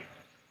 I mean,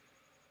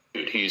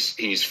 dude, he's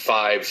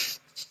 5'5",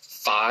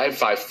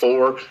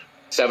 5'4",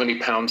 70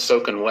 pounds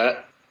soaking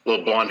wet,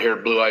 little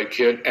blonde-haired, blue-eyed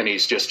kid, and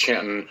he's just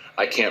chanting,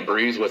 "I can't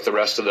breathe," with the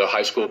rest of the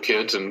high school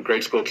kids and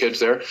grade school kids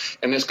there.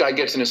 And this guy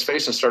gets in his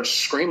face and starts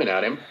screaming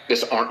at him,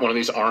 one of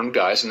these armed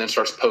guys, and then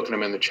starts poking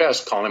him in the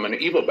chest, calling him an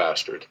evil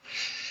bastard.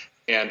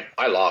 And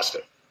I lost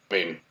it. I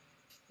mean,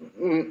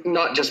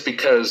 not just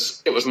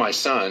because it was my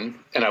son,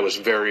 and I was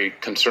very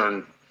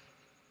concerned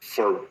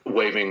for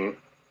waving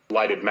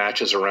lighted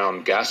matches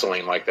around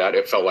gasoline like that.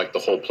 It felt like the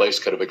whole place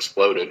could have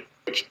exploded,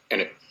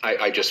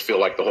 I just feel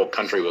like the whole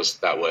country was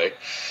that way.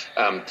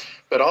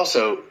 But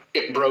also,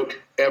 it broke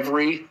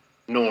every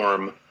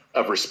norm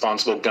of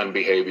responsible gun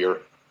behavior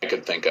I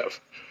could think of.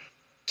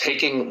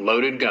 Taking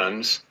loaded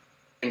guns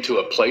into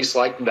a place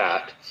like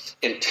that,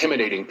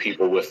 intimidating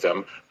people with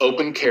them,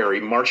 open carry,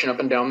 marching up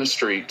and down the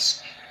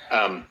streets.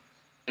 And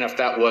if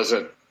that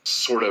wasn't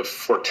sort of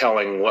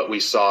foretelling what we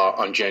saw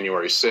on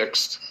January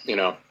 6th,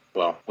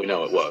 well, we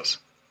know it was.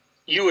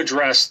 You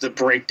addressed the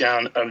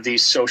breakdown of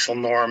these social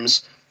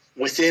norms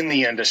within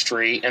the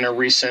industry in a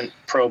recent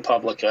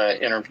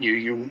ProPublica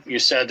interview. You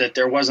said that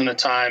there wasn't a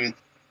time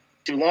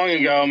too long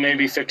ago,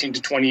 maybe 15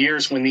 to 20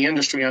 years, when the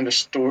industry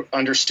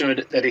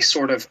understood that a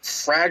sort of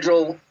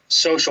fragile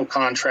social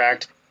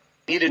contract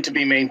needed to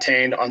be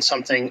maintained on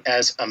something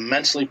as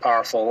immensely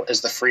powerful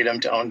as the freedom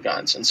to own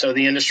guns. And so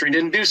the industry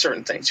didn't do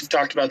certain things. You've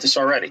talked about this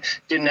already.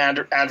 Didn't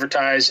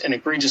advertise in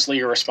egregiously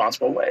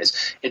irresponsible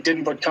ways. It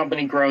didn't put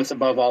company growth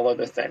above all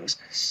other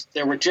things.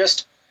 There were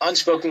just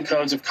unspoken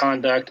codes of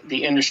conduct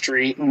the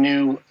industry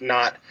knew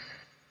not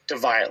to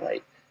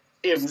violate.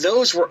 If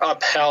those were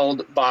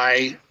upheld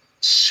by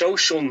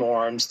social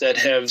norms that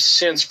have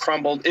since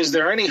crumbled, is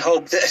there any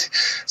hope that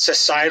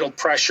societal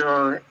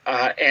pressure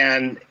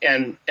and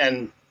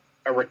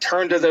a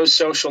return to those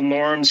social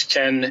norms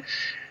can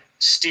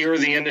steer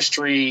the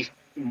industry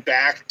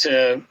back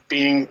to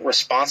being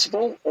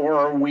responsible, or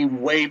are we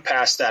way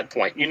past that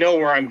point? You know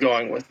where I'm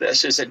going with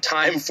this. Is it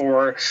time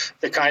for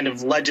the kind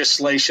of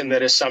legislation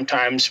that is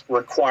sometimes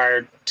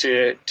required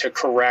to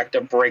correct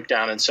a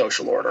breakdown in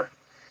social order?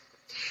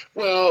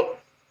 Well,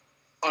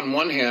 on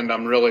one hand,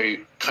 I'm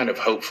really kind of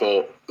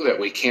hopeful that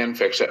we can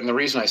fix it. And the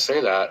reason I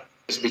say that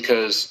is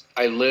because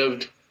I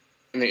lived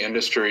in the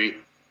industry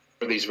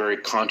where these very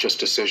conscious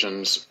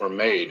decisions were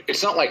made.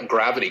 It's not like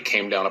gravity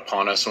came down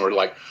upon us and we're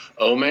like,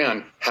 oh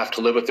man, have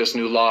to live with this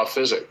new law of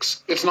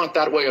physics. It's not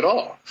that way at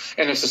all.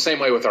 And it's the same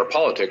way with our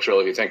politics,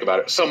 really, if you think about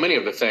it. So many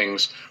of the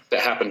things that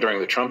happened during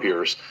the Trump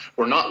years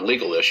were not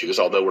legal issues,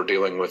 although we're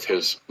dealing with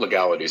his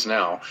legalities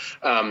now.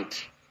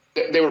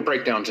 They were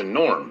breakdowns in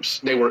norms.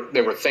 They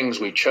were things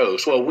we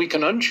chose. Well, we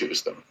can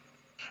unchoose them.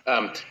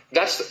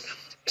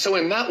 So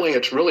in that way,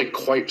 it's really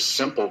quite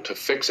simple to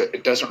fix it.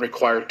 It doesn't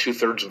require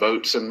 2/3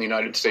 votes in the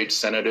United States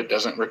Senate. It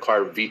doesn't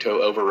require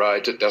veto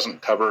overrides. It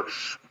doesn't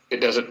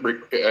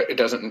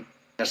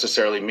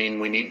necessarily mean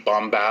we need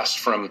bombast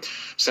from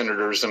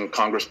senators and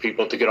Congress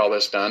people to get all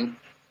this done.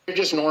 They're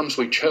just norms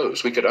we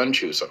chose. We could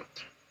unchoose them.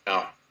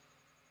 Now,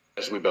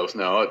 as we both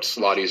know, it's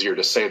a lot easier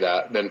to say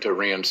that than to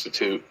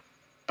reinstitute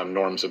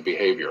norms of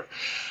behavior.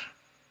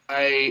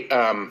 I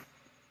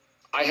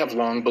have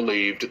long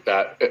believed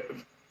that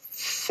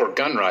for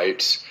gun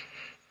rights,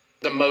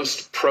 the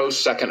most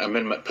pro-Second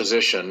Amendment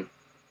position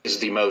is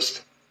the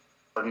most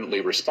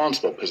ardently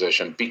responsible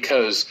position,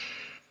 because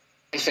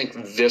I think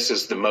this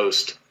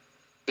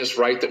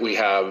right that we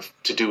have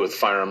to do with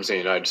firearms in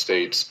the United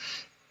States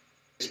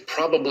is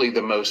probably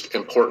the most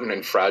important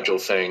and fragile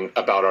thing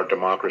about our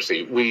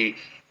democracy. We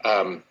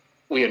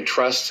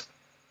entrust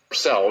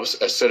ourselves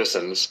as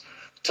citizens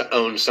to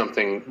own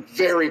something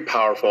very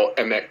powerful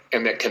and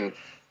that can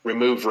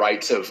remove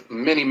rights of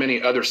many,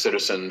 many other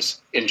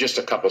citizens in just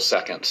a couple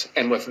seconds.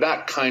 And with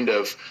that kind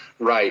of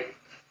right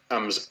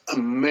comes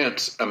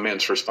immense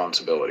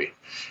responsibility.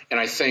 And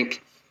I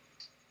think,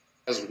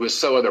 as with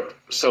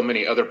so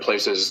many other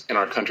places in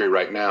our country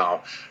right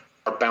now,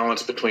 our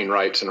balance between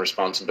rights and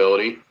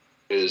responsibility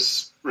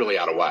is really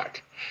out of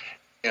whack.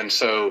 And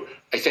so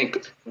I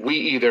think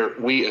we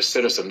as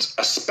citizens,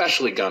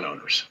 especially gun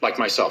owners, like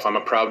myself, I'm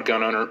a proud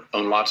gun owner,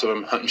 own lots of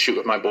them, hunt and shoot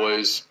with my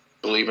boys,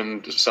 believe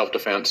in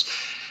self-defense.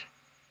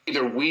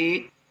 Either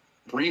we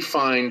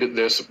refind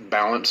this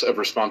balance of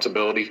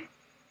responsibility,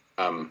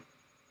 or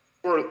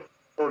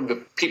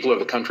the people of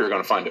the country are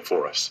going to find it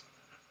for us.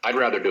 I'd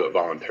rather do it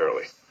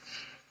voluntarily.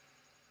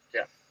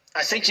 Yeah.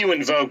 I think you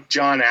invoked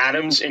John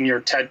Adams in your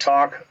TED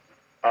Talk,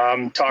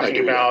 talking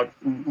about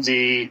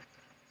the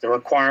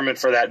requirement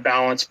for that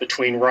balance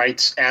between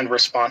rights and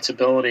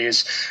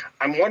responsibilities.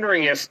 I'm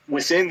wondering if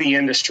within the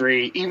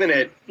industry, even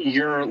at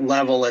your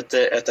level at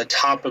the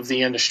top of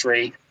the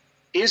industry,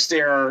 is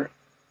there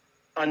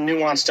a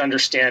nuanced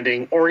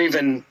understanding or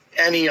even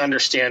any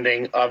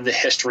understanding of the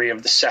history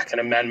of the Second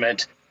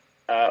Amendment?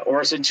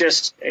 Or is it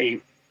just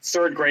a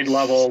third grade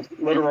level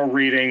literal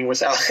reading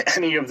without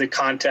any of the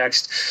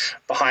context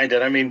behind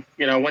it? I mean,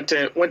 went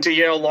to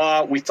Yale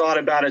Law. We thought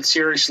about it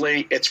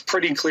seriously. It's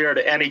pretty clear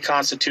to any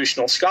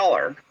constitutional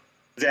scholar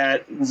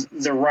that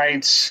the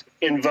rights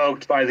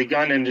invoked by the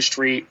gun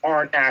industry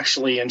aren't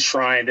actually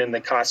enshrined in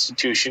the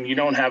Constitution. You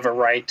don't have a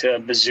right to a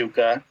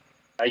bazooka.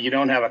 You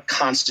don't have a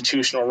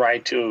constitutional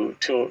right to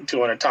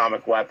an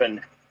atomic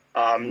weapon.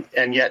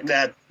 And yet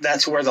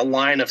that's where the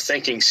line of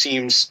thinking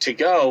seems to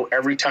go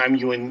every time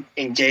you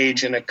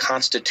engage in a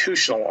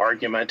constitutional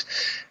argument.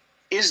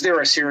 Is there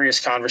a serious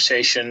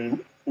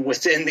conversation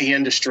within the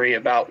industry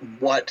about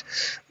what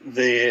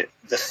the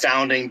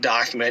founding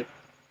document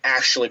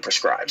actually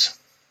prescribes?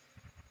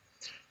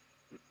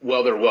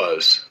 Well, there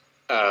was.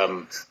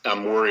 I'm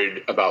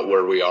worried about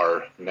where we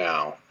are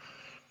now.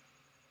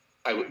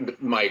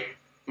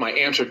 My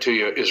answer to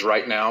you is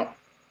right now,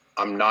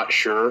 I'm not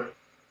sure.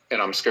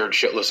 And I'm scared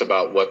shitless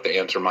about what the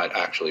answer might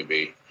actually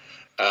be.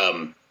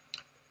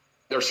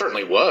 There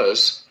certainly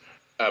was,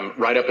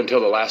 right up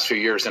until the last few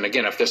years. And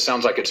again, if this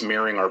sounds like it's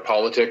mirroring our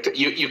politics,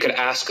 you could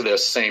ask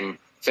this same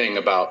thing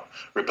about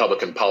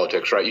Republican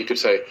politics, right? You could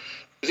say,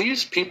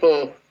 these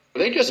people, are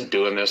they just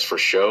doing this for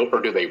show,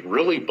 or do they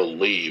really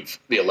believe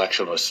the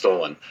election was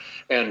stolen?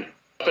 And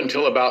up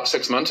until about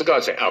 6 months ago,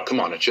 I'd say, oh,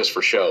 come on, it's just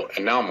for show.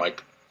 And now I'm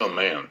like, oh,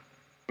 man.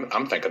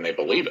 I'm thinking they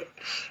believe it.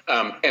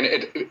 And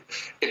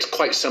it's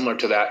quite similar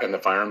to that in the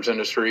firearms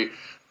industry.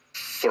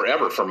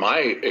 forever, for my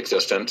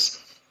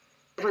existence,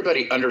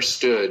 everybody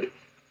understood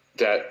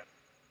that,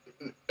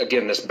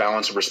 again, this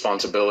balance of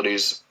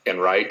responsibilities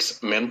and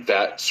rights meant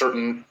that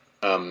certain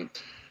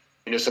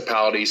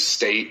municipalities,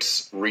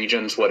 states,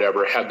 regions,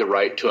 whatever, had the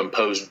right to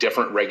impose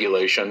different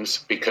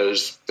regulations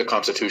because the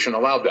Constitution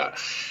allowed that.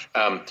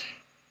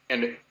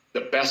 And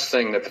the best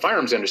thing that the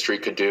firearms industry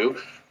could do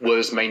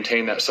was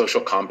maintain that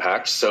social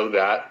compact so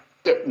that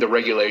the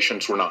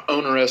regulations were not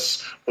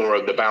onerous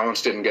or the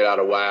balance didn't get out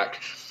of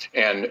whack.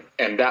 And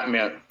that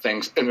meant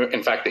things.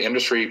 In fact, the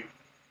industry,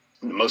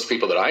 most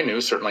people that I knew,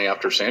 certainly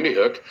after Sandy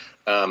Hook,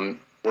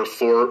 were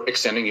for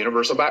extending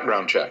universal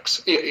background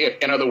checks.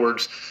 In other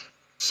words,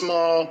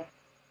 small,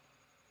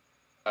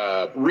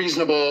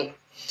 reasonable,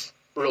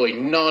 really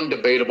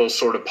non-debatable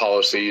sort of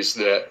policies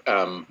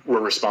that were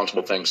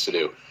responsible things to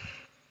do.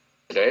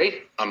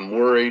 Today, I'm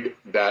worried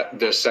that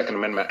this Second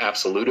Amendment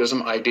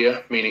absolutism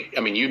idea,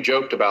 meaning, you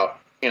joked about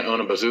can't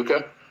own a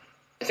bazooka.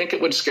 I think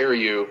it would scare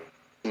you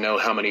to know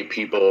how many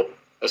people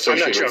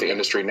associated with the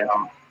industry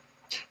now.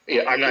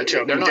 Yeah, I'm not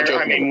joking. They're not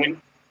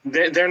joking.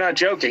 They're not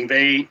joking.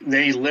 They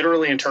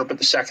literally interpret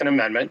the Second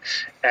Amendment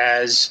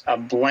as a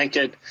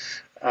blanket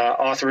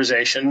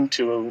authorization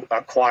to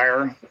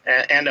acquire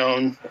and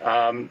own,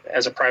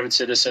 as a private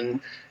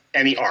citizen,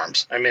 any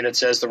arms. It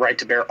says the right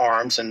to bear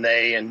arms, and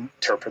they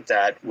interpret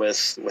that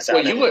with that.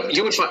 Well,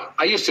 you would find,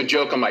 I used to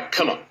joke, I'm like,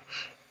 come on,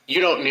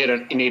 you don't need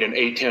an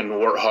A-10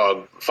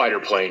 Warthog fighter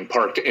plane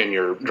parked in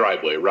your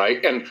driveway,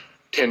 right? And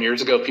 10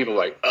 years ago, people were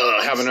like,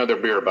 have another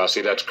beer,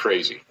 Bussy, that's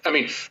crazy.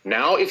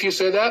 Now, if you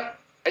say that,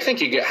 I think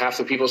you get half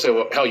the people say,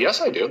 well, hell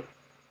yes, I do.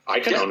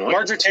 I can own one.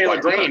 Marjorie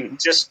Taylor Greene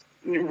just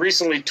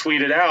recently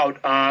tweeted out,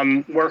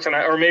 where can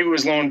I, or maybe it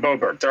was Lone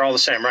Boebert, they're all the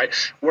same, right?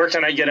 Where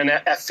can I get an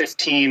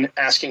F-15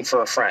 asking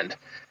for a friend?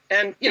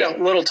 And, a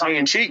little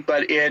tongue-in-cheek,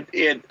 but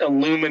it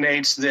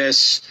illuminates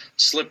this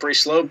slippery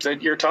slope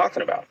that you're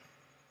talking about.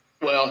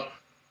 Well,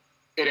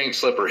 it ain't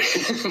slippery.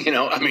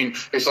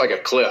 It's like a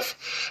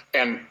cliff.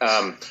 And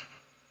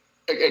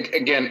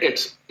again,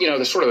 it's,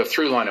 the sort of the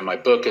through line in my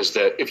book is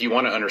that if you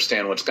want to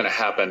understand what's going to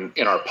happen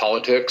in our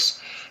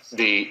politics,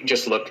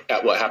 just look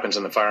at what happens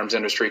in the firearms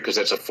industry, because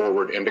it's a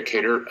forward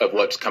indicator of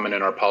what's coming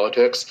in our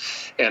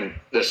politics. And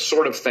the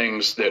sort of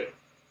things that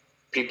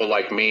people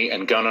like me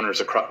and gun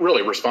owners,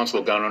 really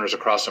responsible gun owners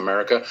across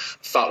America,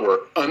 thought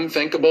were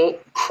unthinkable,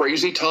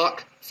 crazy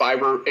talk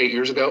 5 or 8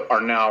 years ago, are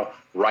now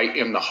right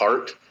in the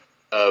heart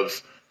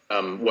of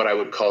what I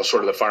would call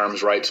sort of the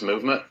firearms rights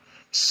movement.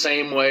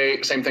 Same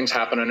things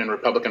happening in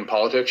Republican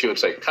politics. You would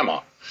say, come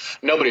on,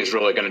 nobody's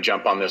really going to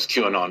jump on this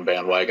QAnon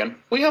bandwagon.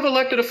 We have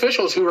elected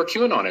officials who are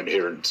QAnon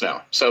adherents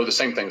now. So the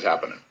same thing's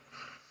happening.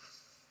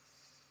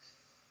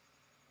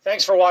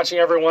 Thanks for watching,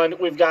 everyone.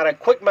 We've got a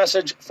quick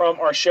message from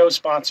our show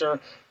sponsor.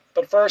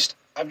 But first,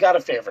 I've got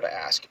a favor to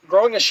ask.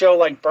 Growing a show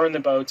like Burn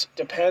the Boats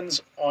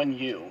depends on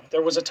you.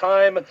 There was a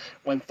time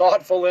when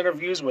thoughtful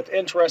interviews with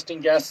interesting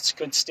guests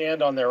could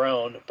stand on their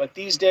own. But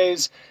these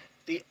days,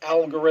 the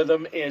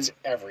algorithm is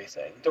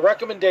everything. The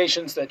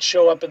recommendations that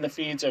show up in the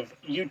feeds of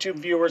YouTube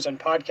viewers and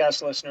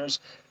podcast listeners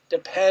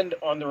depend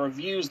on the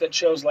reviews that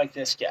shows like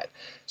this get.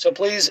 So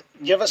please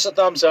give us a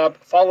thumbs up,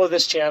 follow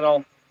this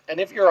channel, and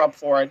if you're up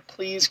for it,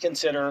 please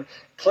consider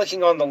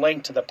clicking on the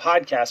link to the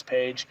podcast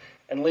page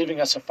and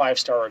leaving us a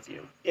 5-star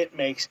review. It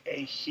makes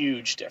a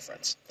huge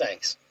difference.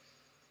 Thanks.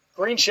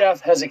 Green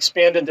Chef has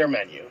expanded their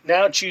menu.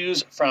 Now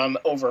choose from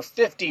over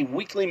 50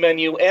 weekly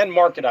menu and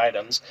market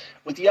items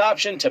with the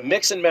option to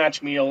mix and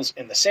match meals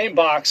in the same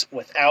box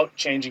without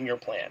changing your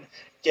plan.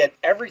 Get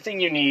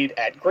everything you need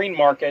at Green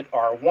Market,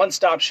 our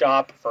one-stop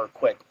shop for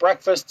quick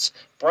breakfasts,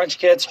 brunch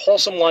kits,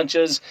 wholesome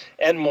lunches,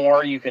 and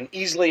more you can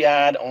easily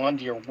add on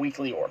to your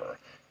weekly order.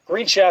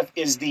 Green Chef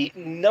is the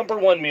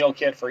 #1 meal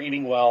kit for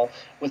eating well,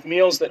 with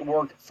meals that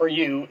work for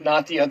you,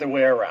 not the other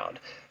way around.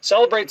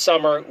 Celebrate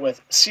summer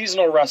with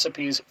seasonal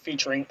recipes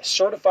featuring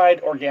certified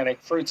organic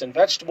fruits and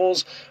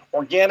vegetables,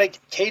 organic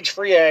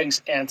cage-free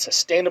eggs, and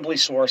sustainably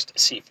sourced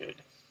seafood.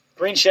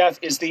 Green Chef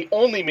is the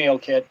only meal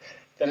kit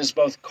that is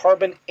both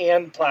carbon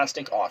and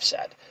plastic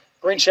offset.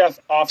 Green Chef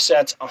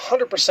offsets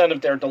 100%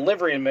 of their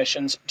delivery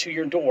emissions to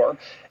your door,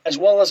 as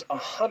well as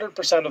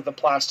 100% of the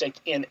plastic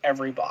in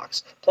every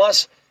box.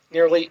 Plus,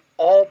 nearly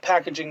all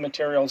packaging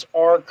materials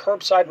are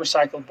curbside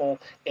recyclable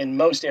in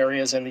most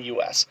areas in the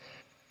U.S.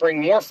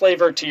 Bring more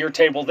flavor to your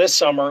table this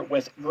summer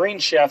with Green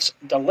Chef's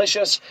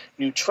delicious,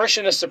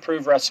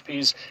 nutritionist-approved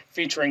recipes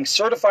featuring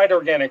certified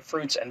organic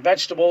fruits and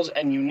vegetables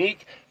and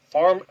unique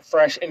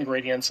farm-fresh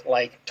ingredients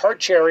like tart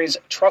cherries,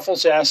 truffle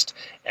zest,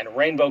 and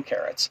rainbow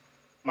carrots.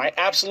 My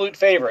absolute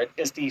favorite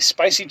is the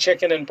spicy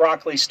chicken and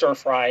broccoli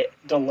stir-fry.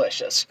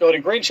 Delicious. Go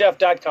to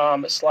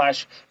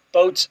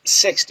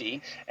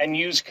greenchef.com/boats60 and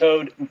use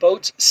code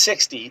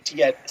BOATS60 to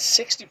get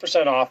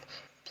 60% off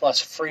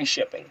plus free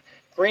shipping.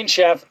 Green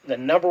Chef, the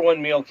 #1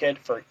 meal kit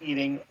for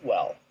eating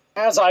well.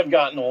 As I've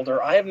gotten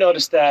older, I have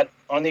noticed that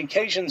on the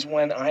occasions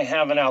when I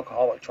have an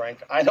alcoholic drink,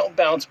 I don't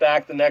bounce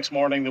back the next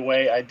morning the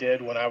way I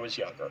did when I was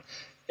younger,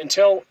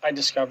 until I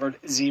discovered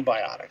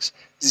Z-Biotics.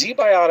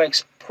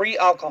 Z-Biotics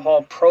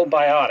pre-alcohol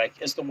probiotic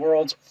is the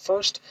world's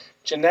first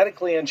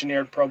genetically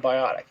engineered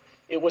probiotic.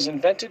 It was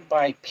invented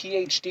by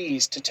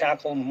PhDs to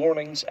tackle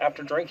mornings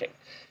after drinking.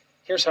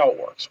 Here's how it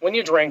works. When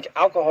you drink,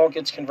 alcohol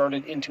gets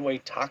converted into a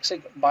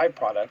toxic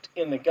byproduct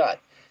in the gut.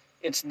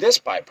 It's this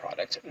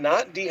byproduct,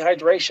 not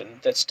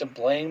dehydration, that's to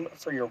blame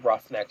for your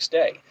rough next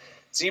day.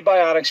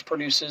 Z-Biotics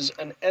produces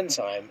an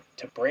enzyme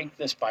to break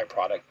this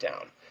byproduct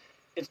down.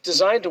 It's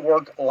designed to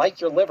work like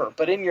your liver,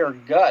 but in your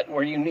gut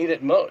where you need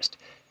it most.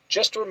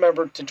 Just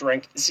remember to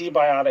drink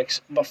Z-Biotics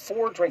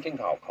before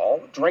drinking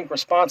alcohol, drink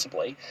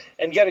responsibly,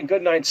 and get a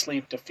good night's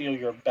sleep to feel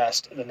your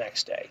best the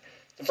next day.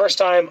 The first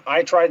time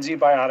I tried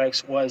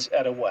Z-Biotics was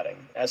at a wedding.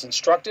 As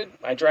instructed,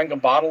 I drank a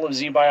bottle of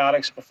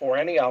Z-Biotics before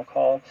any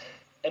alcohol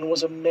and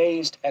was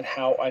amazed at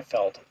how I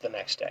felt the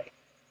next day.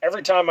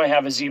 Every time I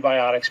have a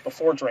Z-Biotics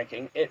before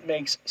drinking, it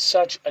makes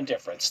such a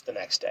difference the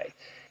next day.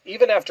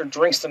 Even after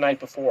drinks the night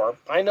before,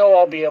 I know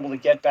I'll be able to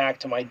get back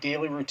to my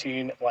daily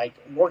routine like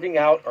working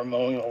out or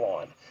mowing the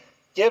lawn.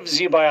 Give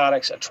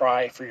Z-Biotics a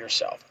try for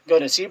yourself. Go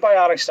to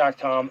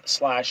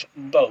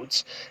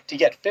zbiotics.com/boats to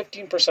get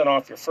 15%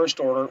 off your first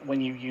order when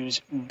you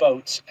use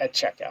BOATS at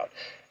checkout.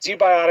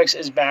 Z-Biotics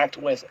is backed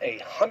with a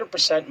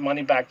 100%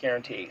 money-back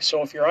guarantee,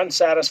 so if you're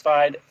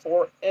unsatisfied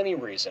for any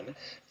reason,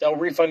 they'll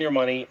refund your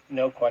money,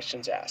 no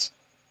questions asked.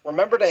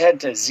 Remember to head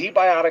to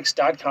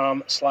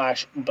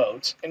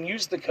zbiotics.com/boats and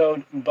use the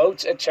code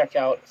BOATS at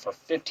checkout for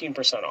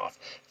 15% off.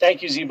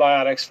 Thank you,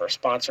 Z-Biotics, for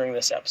sponsoring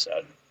this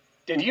episode.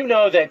 Did you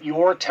know that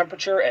your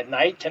temperature at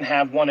night can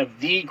have one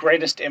of the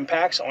greatest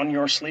impacts on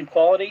your sleep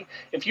quality?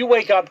 If you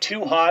wake up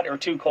too hot or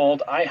too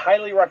cold, I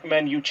highly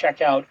recommend you check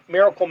out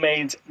Miracle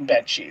Made's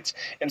bed sheets.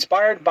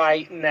 Inspired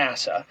by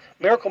NASA,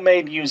 Miracle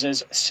Made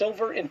uses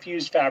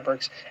silver-infused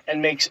fabrics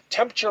and makes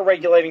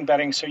temperature-regulating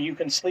bedding so you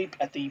can sleep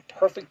at the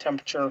perfect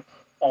temperature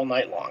all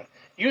night long.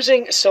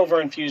 Using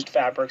silver-infused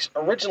fabrics,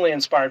 originally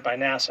inspired by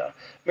NASA,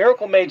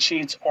 Miracle Made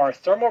sheets are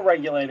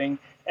thermoregulating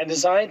and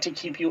designed to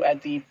keep you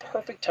at the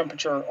perfect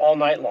temperature all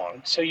night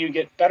long, so you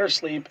get better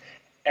sleep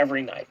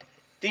every night.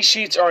 These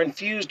sheets are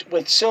infused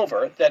with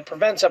silver that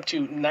prevents up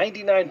to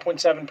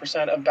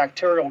 99.7% of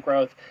bacterial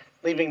growth,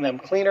 leaving them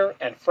cleaner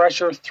and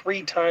fresher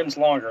 3 times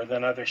longer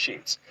than other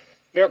sheets.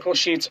 Miracle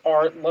sheets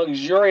are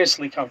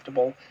luxuriously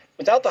comfortable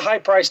without the high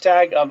price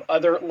tag of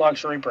other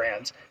luxury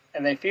brands,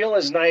 and they feel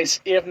as nice,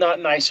 if not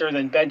nicer,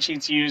 than bed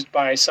sheets used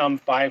by some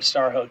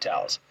 5-star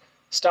hotels.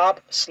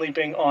 Stop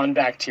sleeping on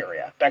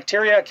bacteria.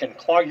 Bacteria can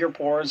clog your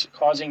pores,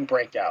 causing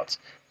breakouts.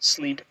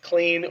 Sleep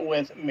clean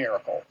with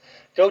Miracle.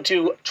 Go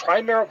to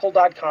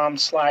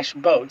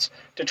trymiracle.com/boats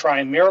to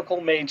try Miracle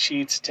Made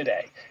sheets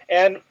today.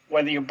 And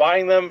whether you're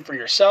buying them for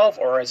yourself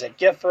or as a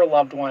gift for a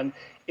loved one,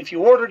 if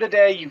you order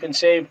today, you can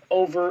save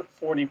over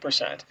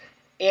 40%.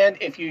 And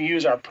if you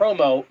use our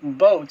promo,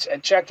 BOATS,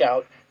 at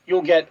checkout,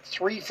 you'll get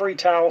 3 free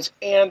towels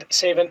and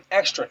save an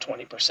extra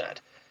 20%.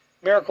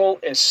 Miracle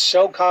is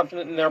so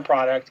confident in their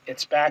product,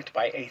 it's backed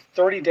by a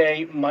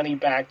 30-day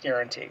money-back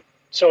guarantee.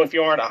 So if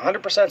you aren't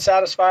 100%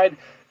 satisfied,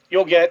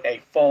 you'll get a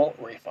full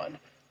refund.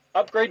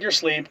 Upgrade your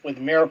sleep with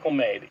Miracle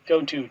Made.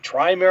 Go to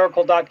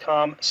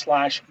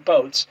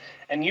trymiracle.com/boats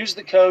and use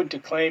the code to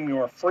claim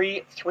your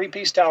free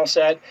 3-piece towel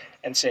set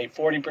and save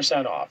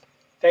 40% off.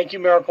 Thank you,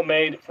 Miracle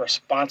Made, for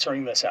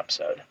sponsoring this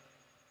episode.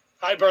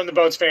 Hi, Burn the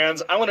Boats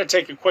fans. I want to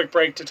take a quick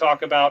break to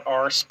talk about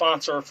our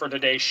sponsor for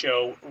today's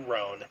show,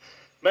 Rhone.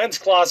 Men's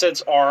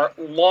closets are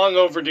long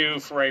overdue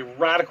for a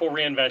radical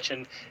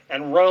reinvention,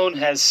 and Rhone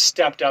has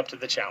stepped up to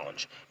the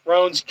challenge.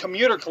 Rhone's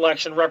commuter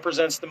collection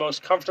represents the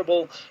most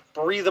comfortable,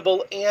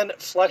 breathable, and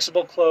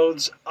flexible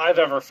clothes I've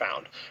ever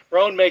found.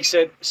 Rhone makes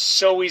it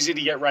so easy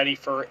to get ready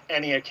for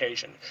any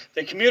occasion.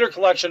 The commuter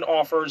collection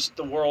offers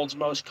the world's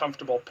most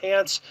comfortable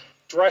pants,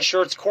 dress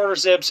shirts, quarter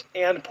zips,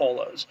 and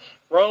polos.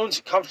 Rhone's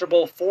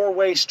comfortable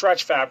 4-way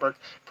stretch fabric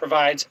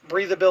provides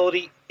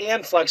breathability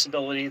and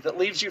flexibility that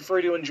leaves you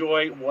free to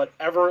enjoy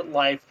whatever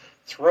life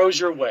throws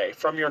your way,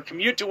 from your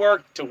commute to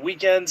work to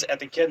weekends at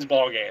the kids'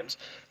 ball games.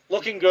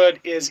 Looking good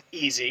is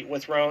easy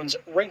with Rhone's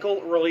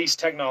wrinkle release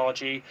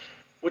technology,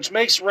 which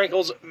makes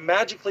wrinkles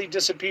magically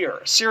disappear,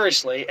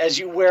 seriously, as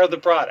you wear the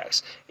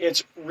products.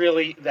 It's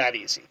really that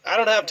easy. I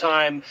don't have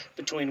time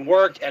between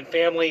work and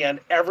family and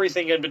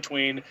everything in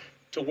between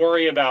to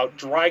worry about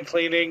dry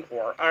cleaning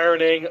or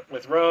ironing.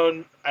 With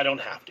Rhone, I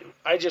don't have to.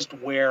 I just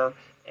wear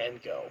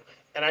and go.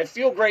 And I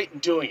feel great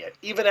doing it.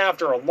 Even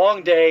after a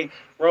long day,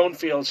 Rhone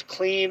feels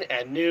clean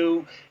and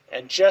new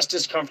and just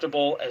as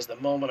comfortable as the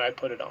moment I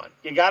put it on.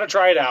 You got to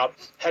try it out.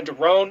 Head to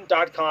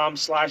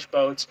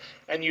rhone.com/boats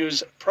and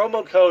use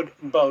promo code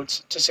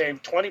BOATS to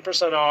save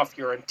 20% off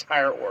your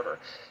entire order.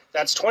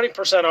 That's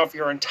 20% off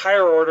your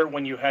entire order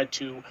when you head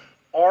to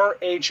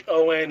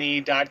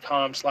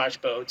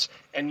rhone.com/boats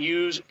and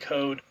use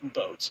code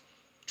BOATS.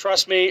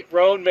 Trust me,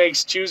 Rhone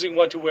makes choosing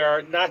what to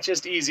wear not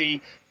just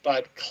easy,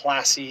 but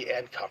classy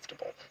and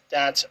comfortable.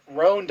 That's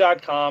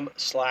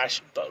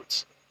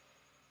rhone.com/boats.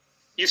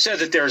 You said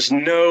that there's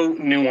no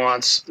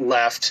nuance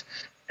left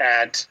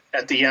at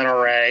the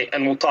NRA,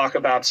 and we'll talk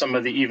about some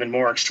of the even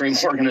more extreme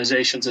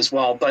organizations as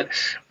well. But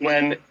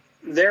when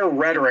their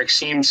rhetoric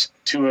seems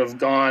to have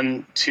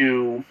gone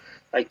to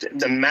like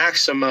the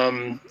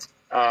maximum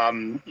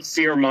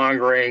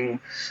fear-mongering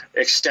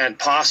extent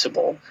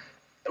possible.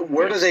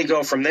 Where do they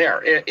go from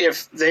there?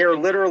 If they are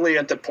literally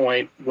at the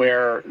point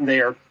where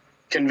they are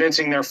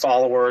convincing their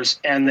followers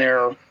and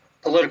their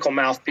political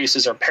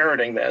mouthpieces are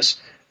parroting this,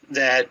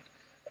 that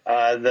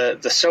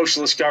the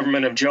socialist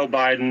government of Joe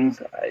Biden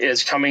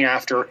is coming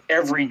after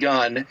every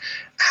gun,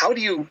 how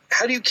do you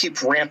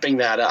keep ramping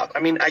that up? I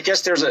mean, I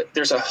guess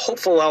there's a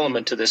hopeful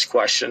element to this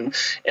question,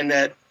 in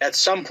that at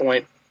some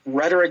point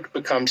rhetoric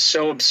becomes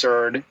so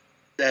absurd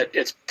that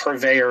its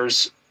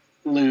purveyors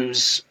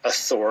lose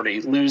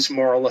authority, lose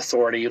moral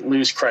authority,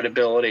 lose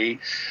credibility.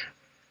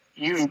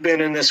 You've been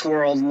in this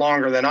world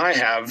longer than I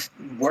have.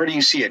 Where do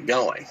you see it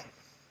going?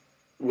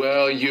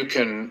 Well, you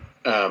can.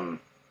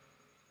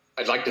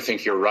 I'd like to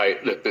think you're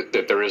right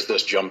that there is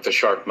this jump the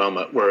shark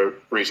moment where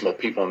reasonable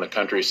people in the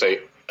country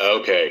say,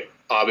 okay,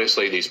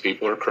 obviously these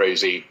people are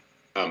crazy.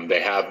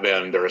 They have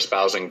been. They're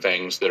espousing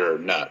things that are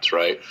nuts,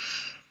 right?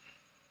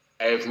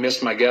 I've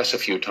missed my guess a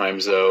few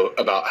times, though,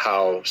 about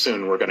how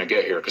soon we're going to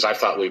get here, because I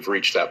thought we've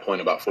reached that point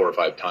about 4 or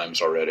 5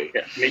 times already.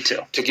 Yeah, me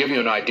too. To give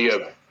you an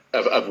idea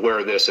of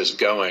where this is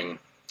going,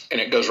 and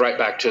it goes right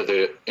back to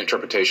the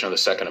interpretation of the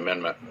Second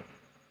Amendment.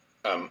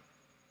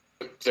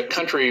 The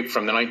country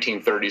from the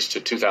 1930s to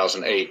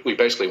 2008, we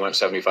basically went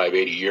 75,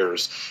 80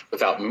 years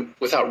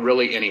without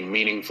really any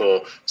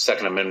meaningful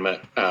Second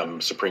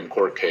Amendment Supreme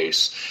Court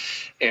case.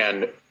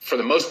 And for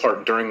the most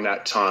part, during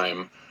that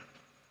time,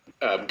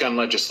 gun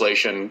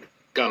legislation,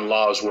 gun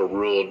laws were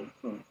ruled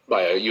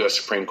by a U.S.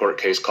 Supreme Court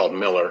case called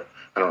Miller.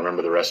 I don't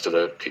remember the rest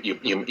of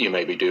you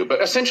maybe do.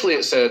 But essentially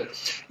it said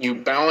you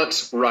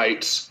balance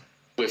rights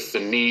with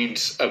the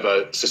needs of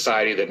a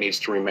society that needs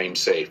to remain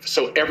safe.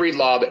 So every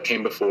law that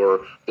came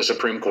before the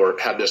Supreme Court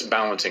had this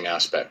balancing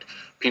aspect.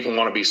 People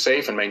want to be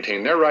safe and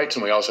maintain their rights,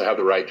 and we also have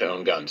the right to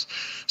own guns.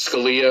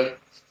 Scalia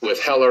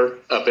with Heller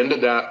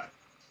upended that,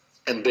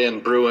 and then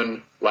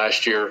Bruin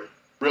last year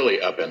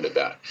really upended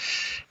that.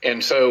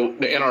 And so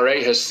the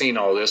NRA has seen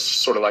all this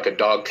sort of like a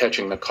dog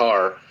catching the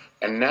car,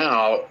 and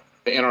now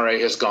the NRA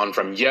has gone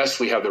from, yes,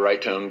 we have the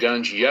right to own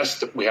guns,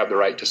 yes, we have the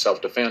right to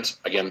self-defense,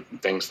 again,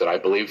 things that I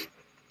believe,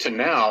 to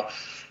now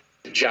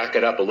jack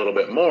it up a little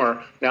bit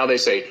more. Now they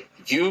say,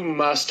 you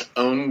must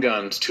own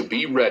guns to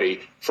be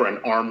ready for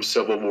an armed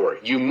civil war.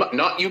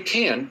 Not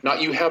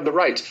you have the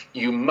rights.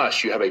 You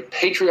must. You have a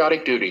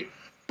patriotic duty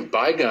to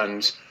buy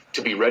guns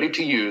to be ready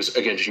to use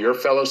against your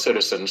fellow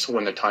citizens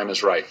when the time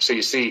is right. So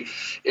you see,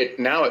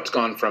 now it's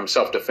gone from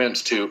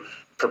self-defense to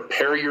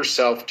prepare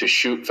yourself to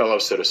shoot fellow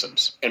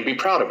citizens and be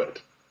proud of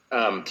it.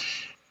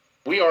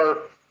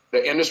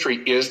 The industry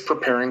is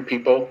preparing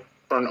people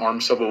for an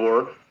armed civil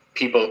war.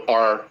 People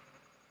are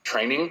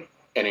training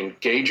and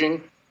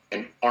engaging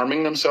and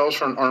arming themselves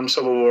for an armed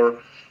civil war.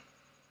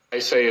 I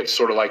say it's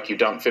sort of like you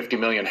dump 50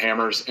 million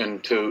hammers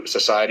into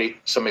society,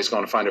 somebody's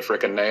going to find a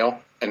frickin' nail,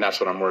 and that's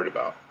what I'm worried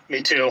about.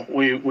 Me too.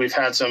 We've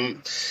had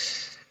some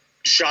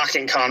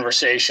shocking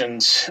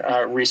conversations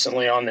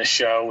recently on this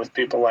show with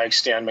people like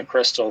Stan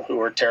McChrystal, who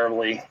are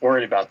terribly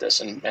worried about this.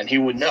 And he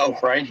would know,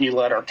 right? He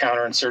led our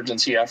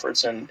counterinsurgency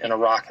efforts in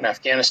Iraq and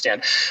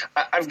Afghanistan.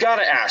 I've got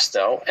to ask,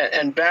 though,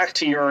 and back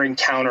to your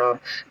encounter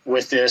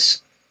with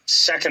this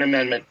Second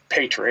Amendment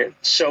patriot,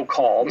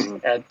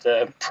 so-called, at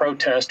the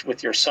protest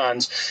with your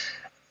sons,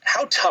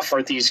 how tough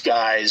are these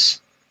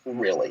guys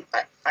really?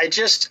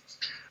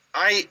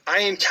 I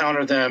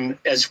encounter them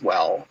as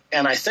well,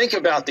 and I think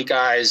about the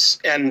guys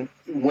and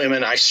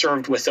women I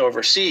served with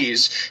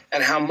overseas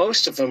and how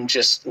most of them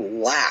just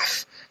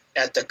laugh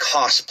at the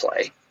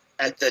cosplay,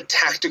 at the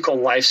tactical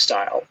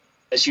lifestyle,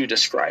 as you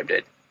described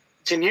it.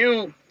 Can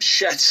you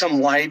shed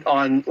some light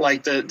on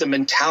like the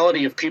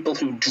mentality of people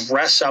who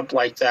dress up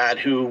like that,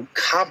 who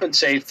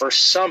compensate for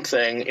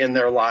something in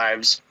their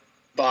lives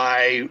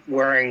by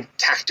wearing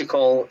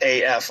tactical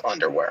AF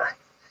underwear?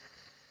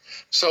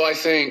 So I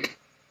think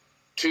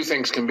two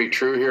things can be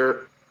true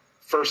here.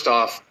 First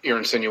off, your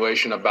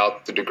insinuation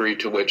about the degree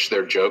to which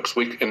they're jokes.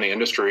 In the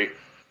industry,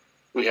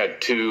 we had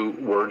 2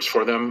 words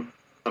for them.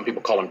 Some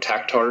people call them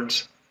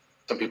tactards.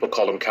 Some people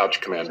call them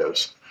couch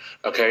commandos.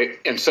 Okay,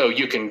 and so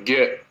you can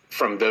get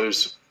from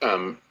those,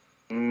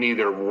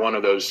 neither one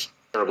of those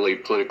terribly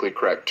politically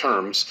correct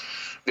terms,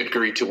 the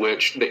degree to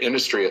which the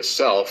industry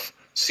itself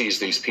sees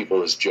these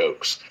people as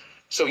jokes.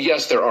 So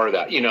yes, there are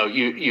that. You know,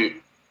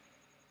 you've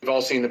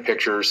all seen the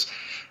pictures.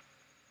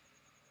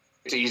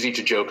 It's easy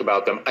to joke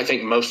about them. I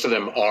think most of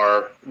them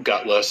are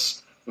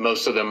gutless.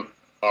 Most of them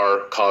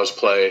are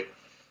cosplay.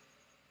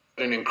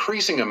 An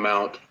increasing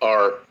amount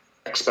are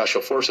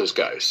ex-special forces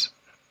guys,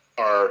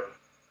 are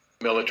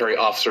military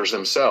officers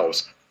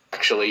themselves,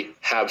 actually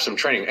have some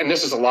training. And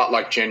this is a lot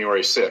like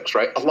January 6th,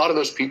 right? A lot of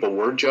those people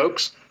were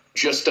jokes.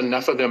 Just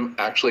enough of them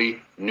actually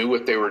knew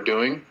what they were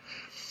doing.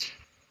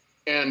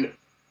 And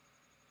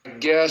I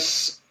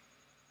guess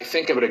I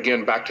think of it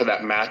again back to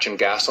that match and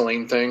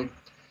gasoline thing.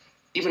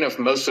 Even if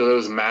most of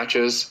those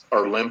matches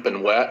are limp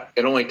and wet,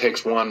 it only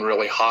takes one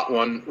really hot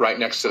one right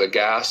next to the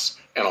gas,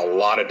 and a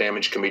lot of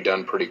damage can be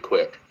done pretty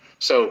quick.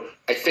 So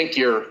I think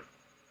your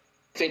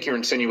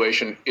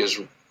insinuation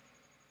is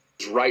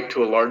right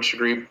to a large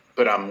degree,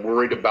 but I'm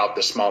worried about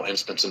the small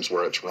instances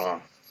where it's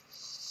wrong.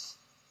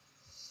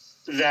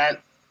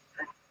 That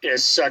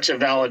is such a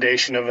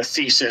validation of a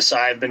thesis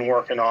I've been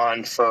working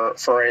on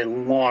for a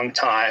long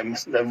time.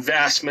 The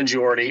vast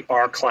majority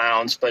are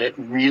clowns, but it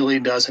really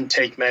doesn't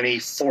take many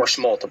force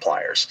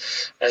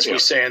multipliers, as we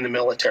say in the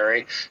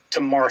military, to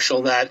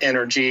marshal that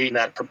energy,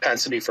 that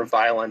propensity for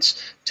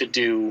violence to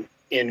do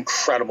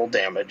incredible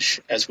damage,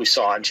 as we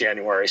saw on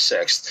January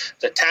 6th.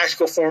 The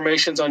tactical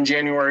formations on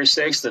January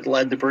 6th that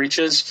led the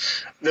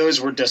breaches, those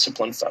were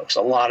disciplined folks.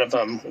 A lot of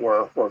them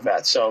were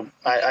vets. So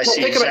I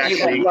see exactly.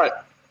 You had,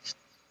 what,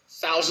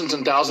 thousands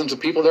and thousands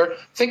of people there?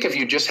 Think if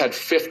you just had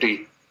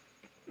 50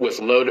 with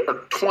loaded, or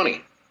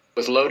 20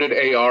 with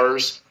loaded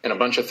ARs and a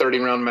bunch of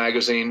 30-round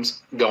magazines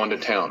going to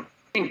town.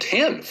 I mean,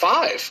 10,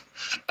 5.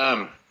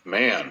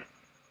 Man,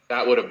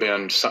 that would have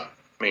been some,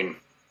 I mean,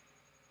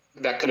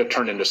 that could have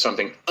turned into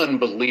something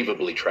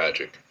unbelievably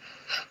tragic.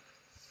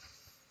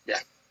 Yeah.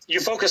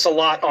 You focus a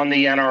lot on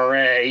the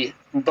NRA,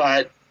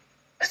 but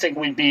I think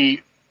we'd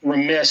be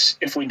remiss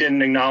if we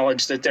didn't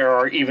acknowledge that there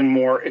are even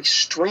more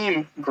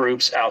extreme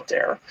groups out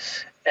there.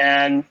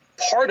 And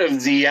part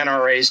of the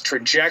NRA's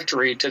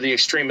trajectory to the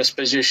extremist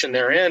position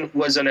they're in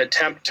was an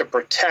attempt to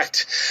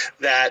protect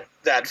that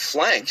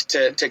flank,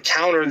 to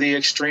counter the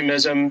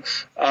extremism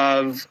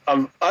of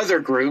other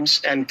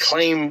groups and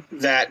claim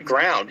that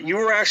ground. You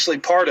were actually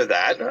part of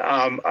that.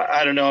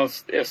 I don't know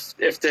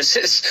if this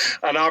is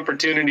an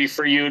opportunity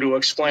for you to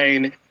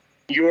explain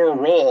your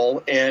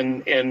role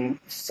in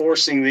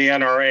forcing the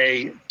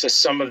NRA to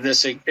some of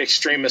this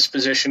extremist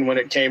position when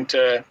it came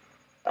to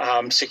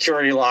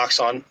security locks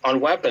on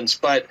weapons.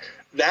 But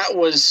that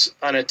was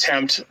an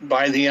attempt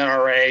by the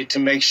NRA to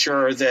make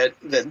sure that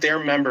their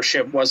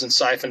membership wasn't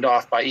siphoned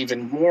off by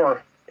even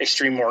more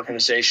extreme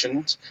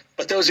organizations.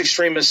 But those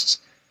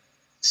extremists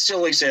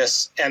still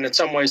exist, and in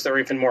some ways they're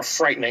even more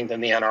frightening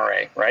than the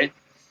NRA, right?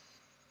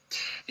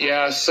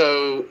 Yeah,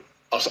 so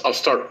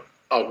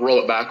I'll roll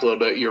it back a little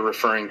bit. You're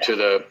referring to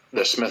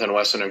the Smith &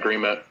 Wesson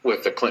agreement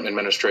with the Clinton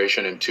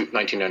administration in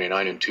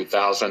 1999 and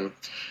 2000.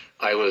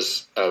 I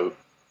was a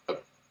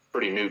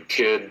pretty new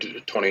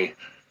kid,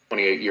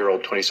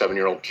 28-year-old,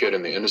 27-year-old kid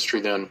in the industry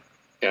then.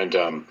 And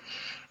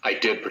I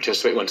did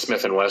participate when the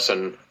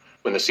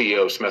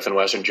CEO of Smith &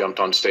 Wesson jumped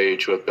on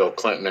stage with Bill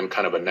Clinton and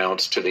kind of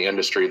announced to the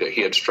industry that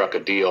he had struck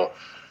a deal.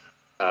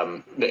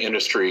 The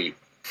industry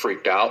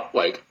freaked out,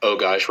 like, oh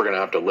gosh, we're going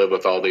to have to live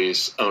with all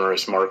these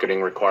onerous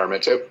marketing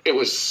requirements. It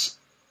was,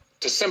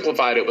 to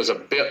simplify it, it was a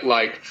bit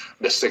like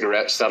the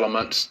cigarette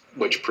settlements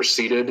which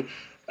preceded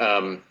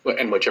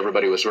and which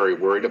everybody was very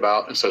worried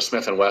about. And so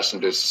Smith &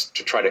 Wesson, just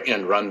to try to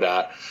end run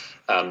that,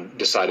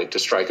 decided to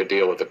strike a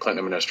deal with the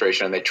Clinton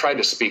administration, and they tried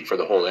to speak for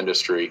the whole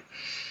industry.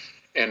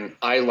 And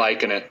I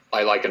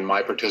liken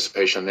my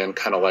participation then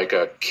kind of like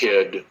a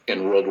kid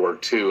in World War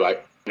II. I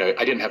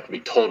didn't have to be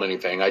told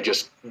anything. I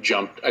just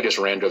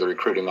ran to the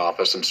recruiting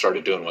office and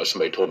started doing what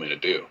somebody told me to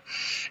do.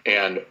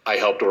 And I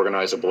helped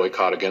organize a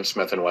boycott against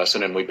Smith &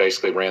 Wesson, and we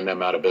basically ran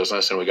them out of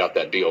business, and we got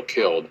that deal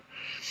killed.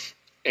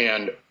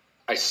 And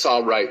I saw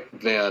right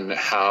then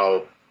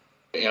how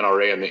the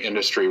NRA and the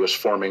industry was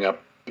forming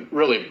up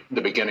really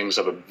the beginnings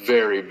of a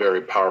very,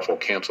 very powerful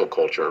cancel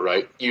culture,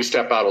 right? You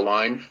step out of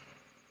line,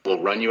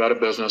 we'll run you out of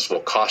business, we'll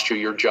cost you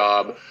your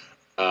job.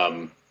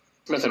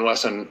 Smith &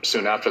 Wesson,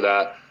 soon after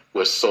that,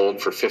 was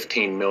sold for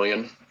 $15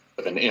 million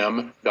with an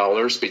M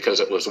dollars because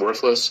it was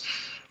worthless.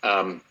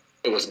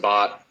 It was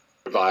bought,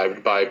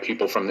 revived by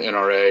people from the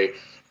NRA,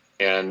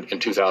 and in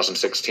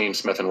 2016,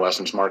 Smith &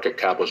 Wesson's market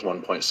cap was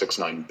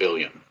 $1.69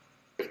 billion,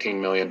 $15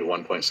 million to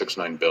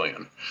 $1.69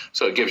 billion.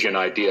 So it gives you an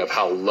idea of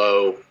how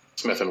low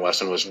Smith &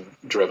 Wesson was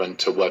driven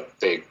to what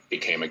they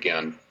became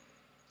again.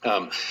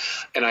 And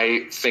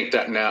I think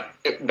that now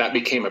that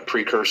became a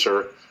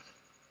precursor,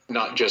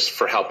 not just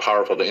for how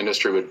powerful the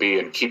industry would be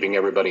in keeping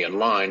everybody in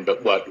line,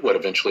 but what would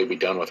eventually be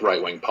done with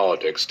right-wing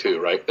politics too,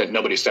 right? That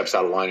nobody steps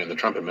out of line in the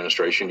Trump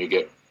administration, you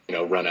get,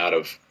 run out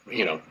of,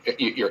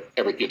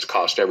 it's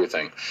cost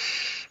everything.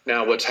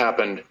 Now what's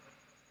happened,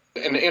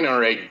 and the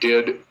NRA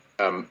did,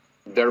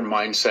 their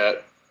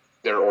mindset,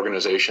 their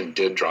organization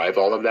did drive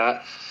all of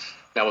that.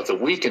 Now with the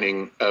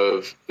weakening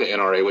of the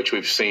NRA, which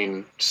we've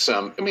seen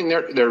some,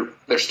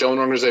 they're still an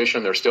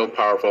organization, they're still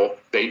powerful.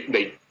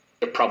 They're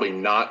probably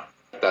not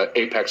the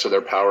apex of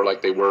their power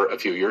like they were a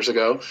few years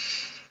ago.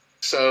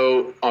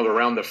 So all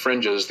around the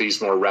fringes,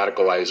 these more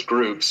radicalized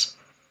groups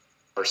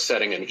are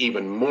setting an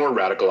even more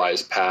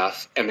radicalized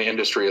path, and the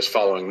industry is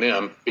following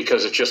them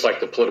because it's just like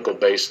the political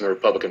base in the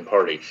Republican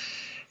Party.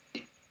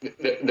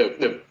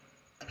 The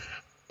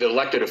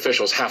elected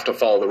officials have to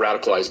follow the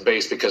radicalized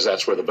base because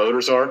that's where the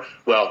voters are.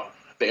 Well,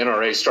 the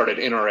NRA started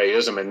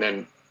NRAism, and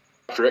then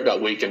after it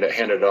got weakened, it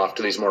handed it off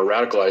to these more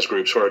radicalized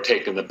groups who are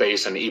taking the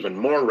base in even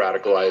more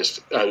radicalized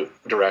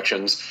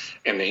directions,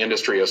 and the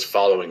industry is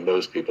following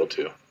those people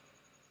too.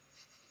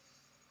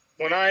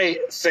 When I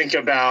think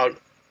about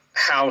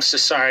how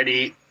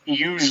society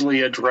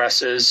usually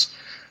addresses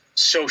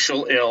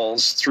social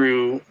ills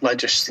through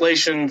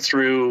legislation,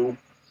 through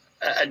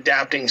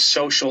adapting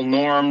social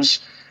norms.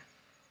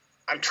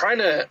 I'm trying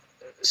to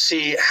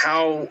see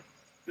how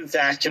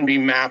that can be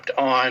mapped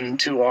on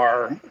to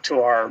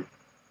our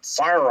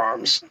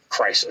firearms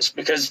crisis,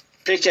 because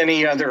pick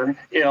any other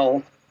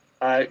ill,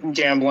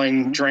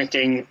 gambling,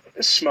 drinking,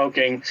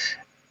 smoking,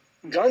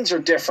 guns are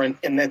different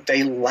in that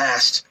they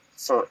last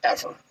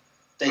forever.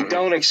 They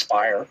don't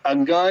expire. A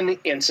gun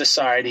in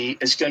society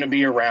is going to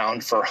be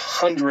around for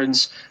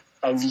hundreds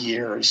of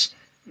years.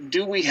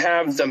 Do we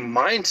have the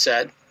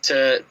mindset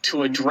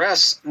to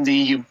address the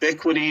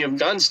ubiquity of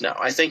guns now?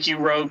 I think you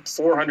wrote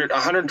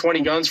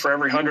 120 guns for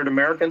every 100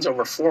 Americans,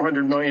 over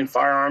 400 million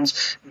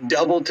firearms,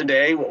 double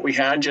today what we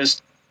had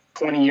just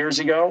 20 years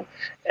ago.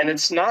 And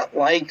it's not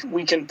like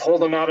we can pull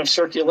them out of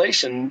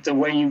circulation the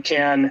way you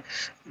can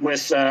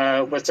with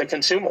the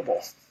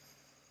consumable.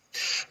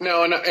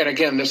 No, and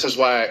again, this is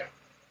why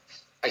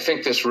I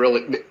think this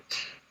really,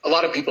 a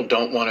lot of people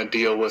don't want to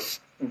deal with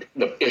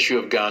the issue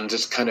of guns.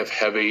 It's kind of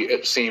heavy.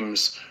 It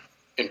seems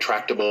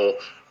intractable.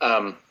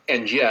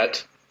 And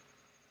yet,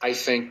 I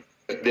think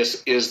that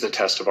this is the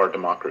test of our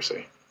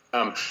democracy.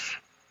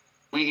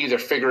 We either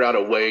figure out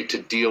a way to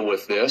deal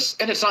with this,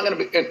 and it's not going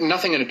to be,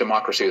 nothing in a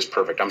democracy is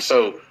perfect. I'm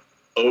so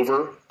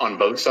over on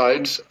both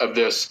sides of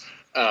this.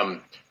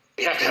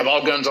 We have to have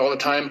all guns all the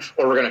time,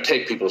 or we're going to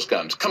take people's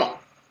guns. Come on.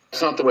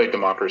 That's not the way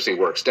democracy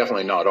works.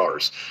 Definitely not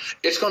ours.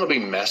 It's going to be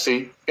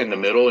messy in the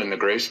middle, in the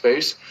gray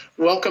space.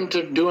 Welcome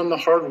to doing the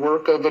hard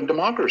work of a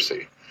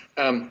democracy.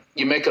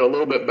 You make it a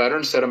little bit better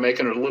instead of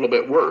making it a little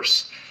bit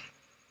worse.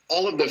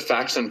 All of the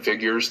facts and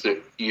figures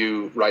that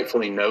you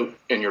rightfully note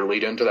in your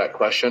lead into that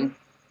question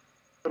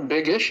are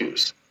big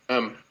issues.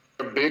 Are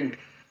big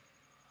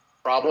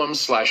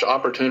problems /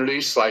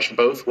 opportunities /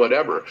 both,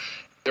 whatever.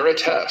 They're a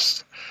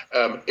test.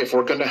 If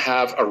we're going to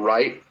have a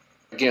right,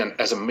 again,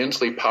 as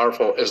immensely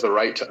powerful as the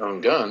right to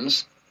own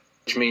guns,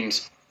 which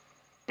means,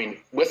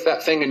 with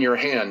that thing in your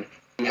hand,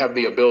 you have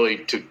the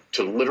ability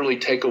to literally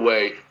take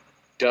away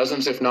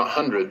dozens, if not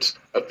hundreds,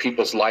 of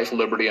people's life,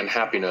 liberty, and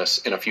happiness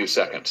in a few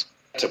seconds.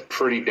 That's a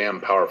pretty damn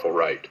powerful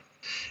right.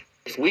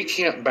 If we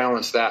can't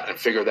balance that and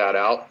figure that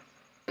out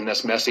in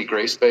this messy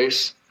gray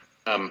space,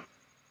 I'm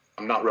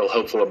not real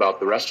hopeful about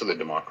the rest of the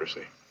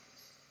democracy.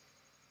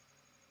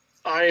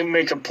 I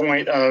make a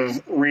point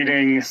of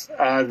reading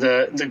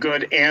the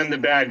good and the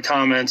bad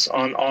comments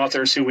on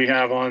authors who we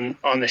have on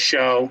the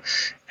show,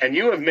 and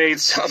you have made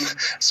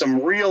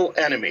some real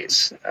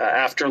enemies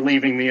after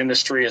leaving the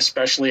industry,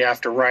 especially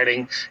after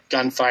writing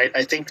Gunfight.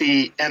 I think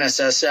the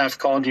NSSF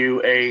called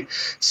you a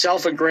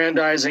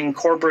self-aggrandizing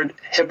corporate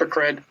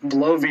hypocrite,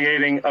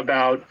 bloviating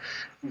about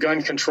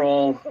gun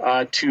control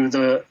to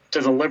the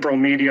liberal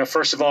media.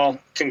 First of all,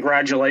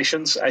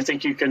 congratulations. I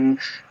think you can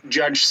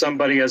judge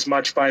somebody as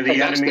much by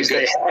the enemies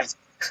they have.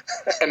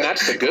 And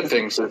that's the good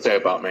things to say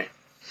about me.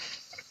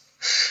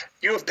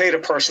 You have paid a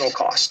personal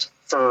cost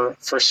for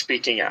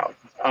speaking out.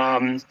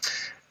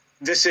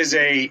 This is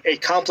a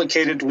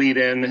complicated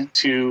lead-in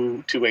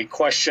to a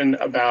question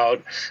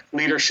about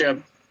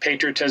leadership,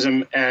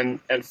 patriotism,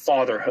 and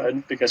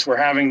fatherhood, because we're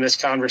having this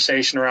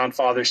conversation around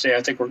Father's Day.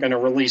 I think we're going to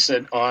release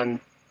it on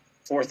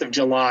 4th of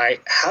July.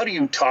 How do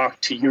you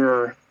talk to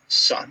your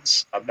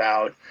sons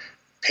about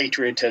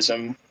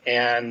patriotism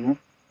and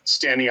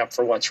standing up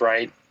for what's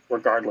right,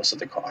 regardless of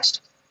the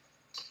cost?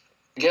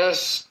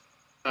 Yes,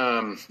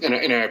 and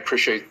I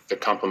appreciate the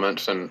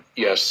compliments. And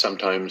yes,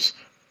 sometimes,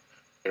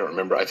 I don't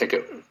remember, I think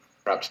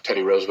perhaps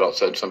Teddy Roosevelt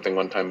said something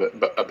one time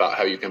about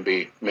how you can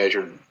be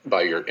measured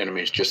by your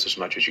enemies just as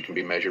much as you can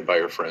be measured by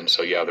your friends.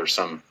 So yeah, there's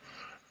some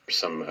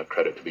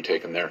credit to be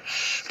taken there.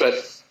 But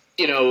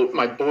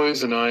my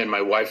boys and I and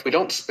my wife, we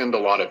don't spend a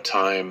lot of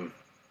time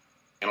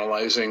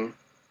analyzing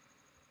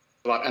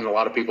a lot. And a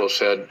lot of people have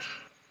said,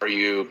 are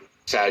you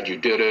sad you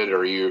did it? Or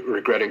are you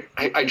regretting?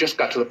 I just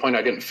got to the point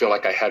I didn't feel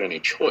like I had any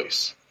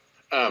choice.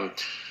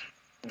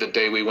 The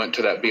day we went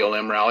to that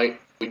BLM rally,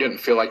 we didn't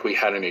feel like we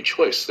had any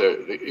choice.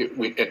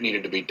 It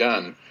needed to be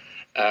done.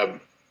 The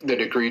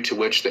degree to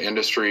which the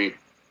industry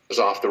was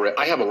off the rails.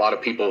 I have a lot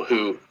of people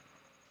who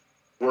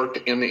worked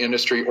in the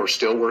industry or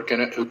still work in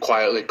it who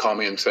quietly call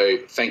me and say,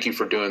 thank you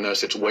for doing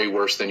this. It's way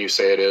worse than you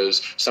say it is.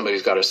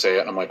 Somebody's got to say it.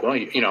 And I'm like, well,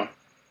 you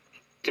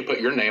could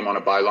put your name on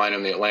a byline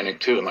in the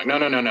Atlantic too. I'm like, no,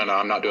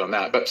 I'm not doing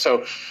that. But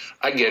so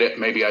I get it.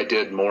 Maybe I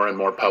did more and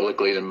more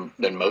publicly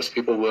than most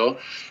people will.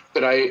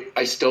 But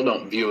I still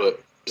don't view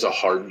it as a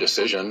hard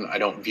decision. I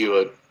don't view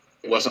it.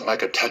 It wasn't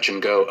like a touch and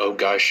go, oh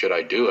gosh, should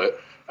I do it?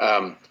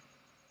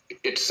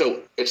 It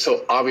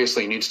so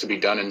obviously needs to be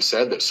done and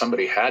said that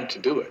somebody had to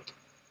do it.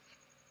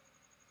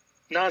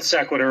 Non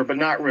sequitur, but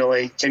not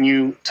really. Can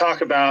you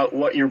talk about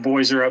what your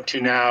boys are up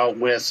to now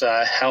with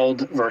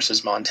Held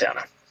versus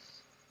Montana?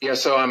 Yeah,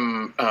 so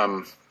I'm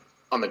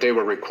on the day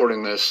we're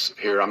recording this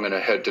here, I'm going to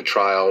head to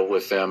trial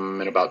with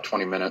them in about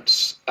 20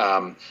 minutes.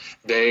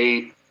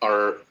 They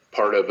are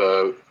part of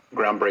a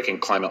groundbreaking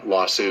climate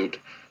lawsuit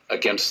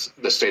against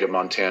the state of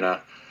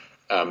Montana,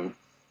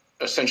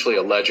 essentially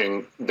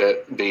alleging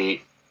that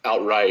the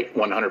outright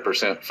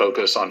 100%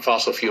 focus on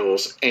fossil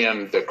fuels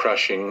and the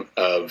crushing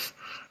of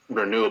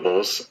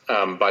renewables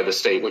by the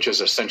state, which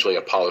is essentially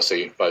a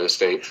policy by the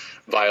state,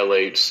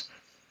 violates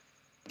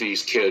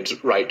these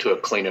kids' right to a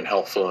clean and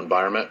healthful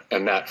environment.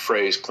 And that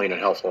phrase, clean and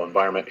healthful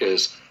environment,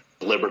 is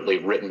deliberately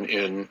written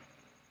in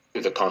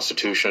the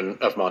Constitution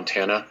of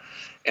Montana.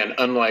 And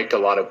unlike a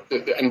lot of,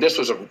 and this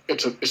was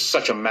it's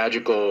such a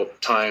magical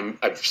time.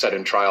 I've sat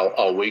in trial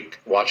all week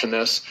watching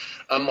this.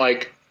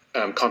 Unlike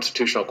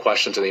constitutional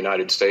questions in the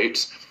United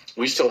States,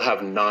 we still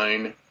have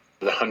 9 of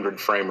the 100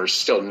 framers,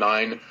 still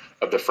 9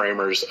 of the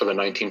framers of the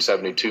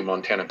 1972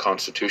 Montana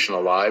Constitution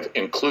alive,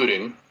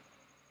 including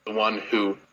the one who